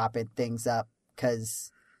started chopping things up because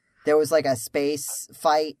there was like a space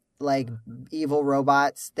fight, like evil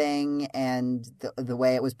robots thing, and the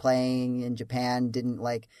way it was playing in Japan didn't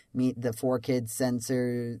like meet the 4Kids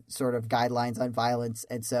censor sort of guidelines on violence,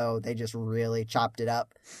 and so they just really chopped it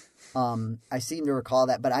up. I seem to recall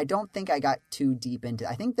that, but I don't think I got too deep into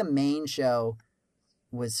it. I think the main show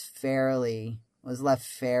was left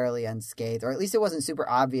fairly unscathed, or at least it wasn't super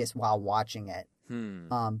obvious while watching it.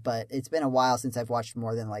 But it's been a while since I've watched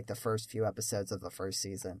more than like the first few episodes of the first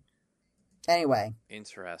season. Anyway.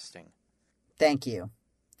 Interesting. Thank you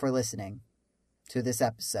for listening to this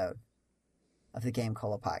episode of the Game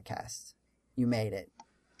Cola podcast. You made it.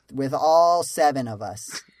 With all 7 of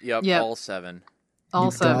us. Yep. All 7. All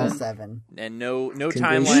 7. All 7. And no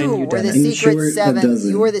timeline. You were the secret 7th.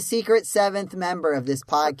 You were the secret 7th member of this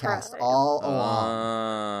podcast all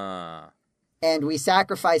along. And we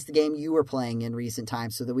sacrificed the game you were playing in recent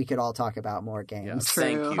times so that we could all talk about more games. Yeah,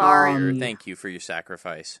 thank you for your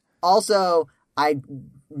sacrifice. Also, I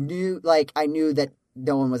knew that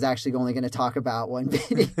no one was actually only going to talk about one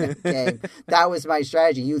video game. That was my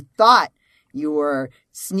strategy. You thought you were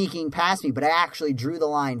sneaking past me, but I actually drew the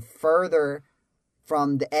line further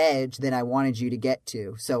from the edge than I wanted you to get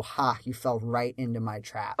to. So, you fell right into my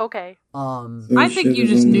trap. Okay. I think you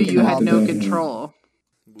just knew you had no control.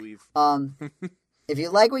 If you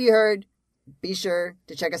like what you heard, be sure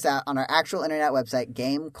to check us out on our actual internet website,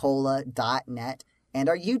 gamecola.net. And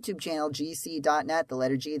our YouTube channel, gc.net, the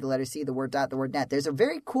letter G, the letter C, the word net. There's a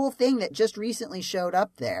very cool thing that just recently showed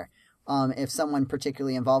up there. If someone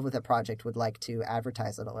particularly involved with a project would like to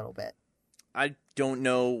advertise it a little bit. I don't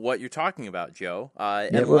know what you're talking about, Joe. Are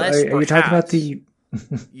you talking about the?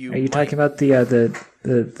 Are you talking about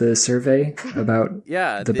the survey about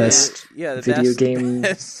the best video game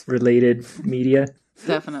related media?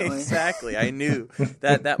 Definitely. Exactly. I knew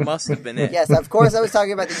that must have been it. Yes, of course I was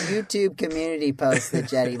talking about the YouTube community post that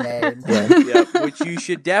Jetty made. Yeah, which you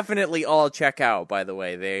should definitely all check out, by the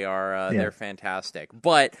way. They are they're fantastic.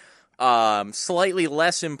 But slightly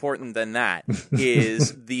less important than that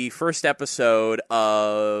is the first episode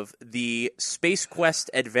of the Space Quest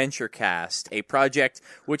Adventure Cast, a project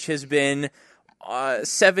which has been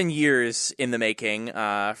 7 years in the making,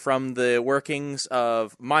 from the workings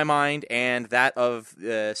of my mind and that of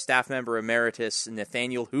staff member emeritus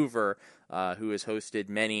Nathaniel Hoover, who has hosted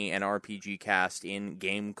many an RPG cast in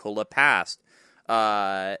Game Cola past.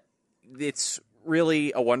 It's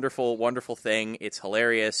really a wonderful, wonderful thing. It's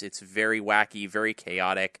hilarious. It's very wacky, very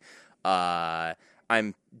chaotic.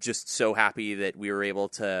 I'm just so happy that we were able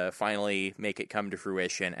to finally make it come to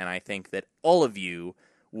fruition, and I think that all of you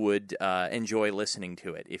would enjoy listening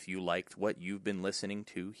to it if you liked what you've been listening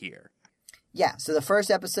to here. Yeah, so the first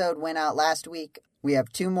episode went out last week. We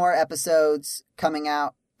have 2 more episodes coming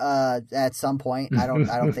out at some point. I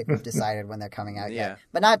don't think we've decided when they're coming out yet,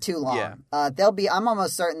 but not too long. Yeah. They'll be. I'm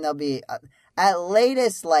almost certain they'll be at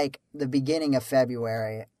latest like the beginning of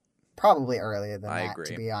February, probably earlier than that. Agree.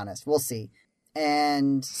 To be honest, we'll see.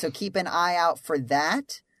 And so keep an eye out for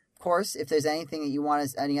that. Of course, if there's anything that you want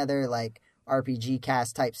us, any other like RPG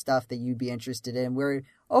cast type stuff that you'd be interested in, we're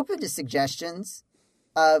open to suggestions.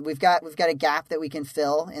 We've got a gap that we can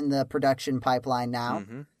fill in the production pipeline now.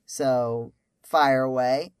 So fire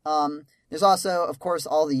away. There's also, of course,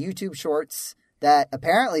 all the YouTube shorts that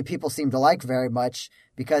apparently people seem to like very much,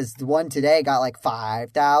 because the one today got like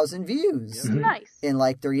 5,000 views Nice. in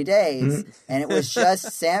like 3 days. And it was just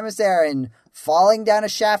Samus Aran falling down a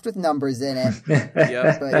shaft with numbers in it.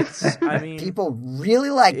 Yep. But people really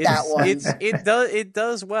like that one. It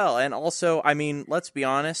does well. And also, I mean, let's be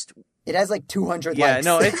honest. It has like 200 likes. Yeah,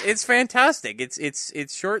 no, it's fantastic.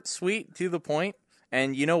 It's short, sweet, to the point.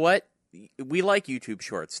 And you know what? We like YouTube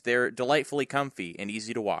shorts. They're delightfully comfy and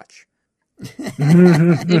easy to watch.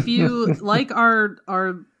 If you like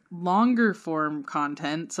our longer form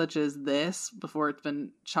content, such as this, before it's been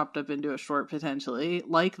chopped up into a short potentially,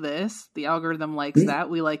 like this, the algorithm likes that.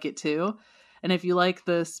 We like it too. And if you like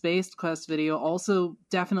the Space Quest video, also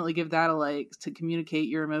definitely give that a like to communicate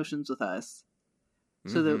your emotions with us,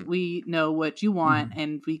 so that we know what you want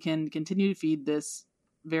and we can continue to feed this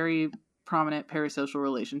very prominent parasocial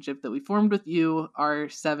relationship that we formed with you, our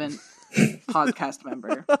 7th podcast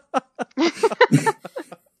member.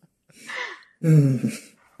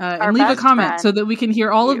 And leave a comment friend. So that we can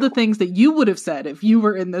hear all of the things that you would have said if you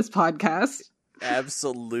were in this podcast.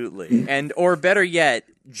 Absolutely. And, or better yet,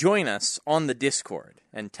 join us on the Discord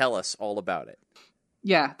and tell us all about it.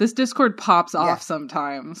 Yeah, this Discord pops off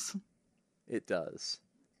sometimes. It does.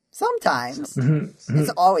 Sometimes.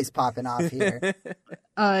 It's always popping off here.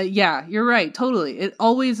 Yeah, you're right. Totally. It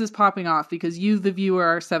always is popping off because you, the viewer,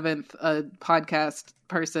 our 7th podcast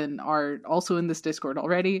person, are also in this Discord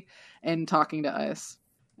already and talking to us.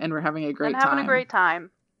 And we're having a great time. Having a great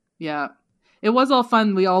time. Yeah. It was all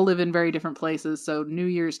fun. We all live in very different places, so New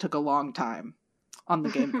Year's took a long time on the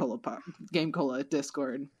Game Cola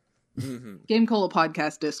Discord. Game Cola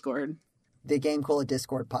Podcast Discord. The Game Cola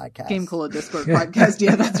Discord podcast. Game Cola Discord podcast.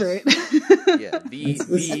 Yeah, that's right. Yeah,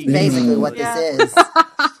 basically what this is.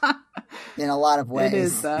 In a lot of ways. It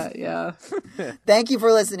is that, yeah. Thank you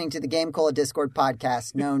for listening to the Game Cola Discord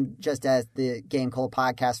podcast, known just as the Game Cola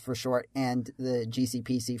podcast for short and the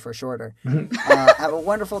GCPC for shorter. Have a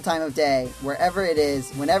wonderful time of day, wherever it is,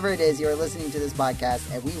 whenever it is you're listening to this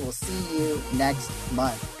podcast, and we will see you next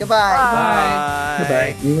month. Goodbye. Bye.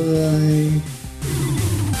 Bye. Bye.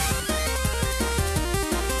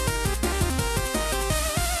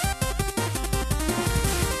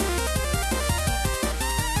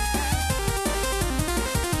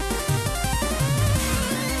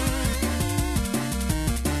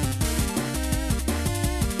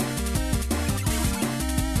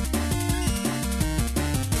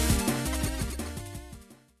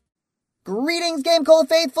 Greetings, Game Cola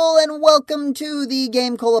faithful, and welcome to the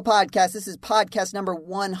Game Cola podcast. This is podcast number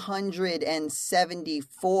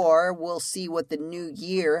 174. We'll see what the new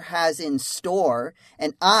year has in store.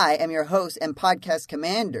 And I am your host and podcast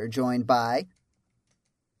commander, joined by...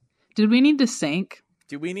 Did we need to sync?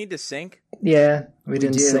 Do we need to sync? Yeah, we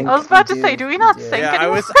didn't sync. I was about to say, do we not sync Yeah,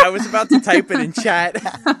 anymore? I was about to type it in chat.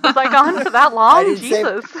 Was I gone for that long?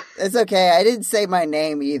 Jesus. It's okay. I didn't say my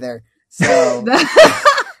name either. So...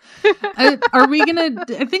 Are we gonna?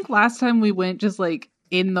 I think last time we went just like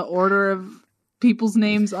in the order of people's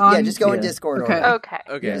names on. Yeah, just go in Discord order. Okay.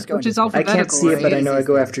 Yeah, just go Which is Discord. alphabetical. I can't see it, but I know I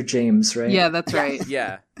go after James, right? Yeah, that's right.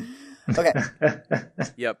 Yeah. Okay.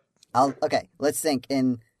 Yep. Okay, let's sync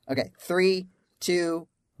in. Okay, 3, 2,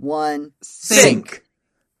 1. Sync.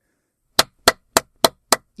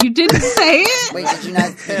 You didn't say it? Wait, did you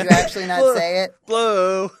actually not say it?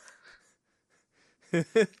 Blow.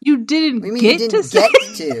 You didn't What do you mean get you to didn't say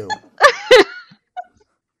get to?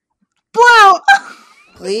 Blow!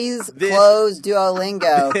 Please close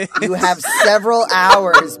Duolingo. You have several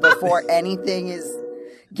hours before anything is...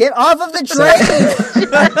 Get off of the train!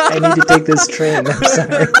 I need to take this train. I'm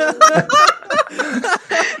sorry.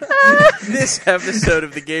 This episode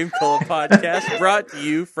of the Game Cola podcast brought to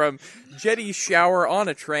you from Jetty's shower on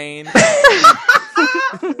a train.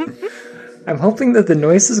 I'm hoping that the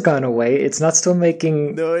noise has gone away. It's not still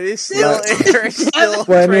making... No, it is still... still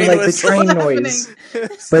well, I mean, like the train noise.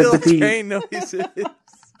 Still but the train noises.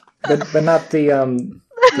 But not the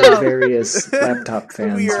various laptop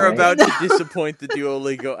fans. We are right? about to disappoint the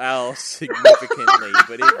Duolingo Owl significantly,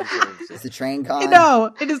 but it deserves Is it. the train gone?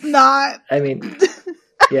 No, it is not. I mean,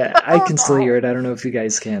 yeah, I can still hear it. I don't know if you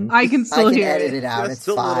guys can. I can still I can hear edit it. it out. Just It's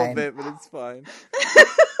a fine. little bit, but it's fine.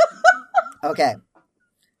 Okay.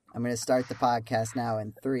 I'm going to start the podcast now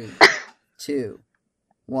in 3, 2,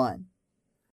 1.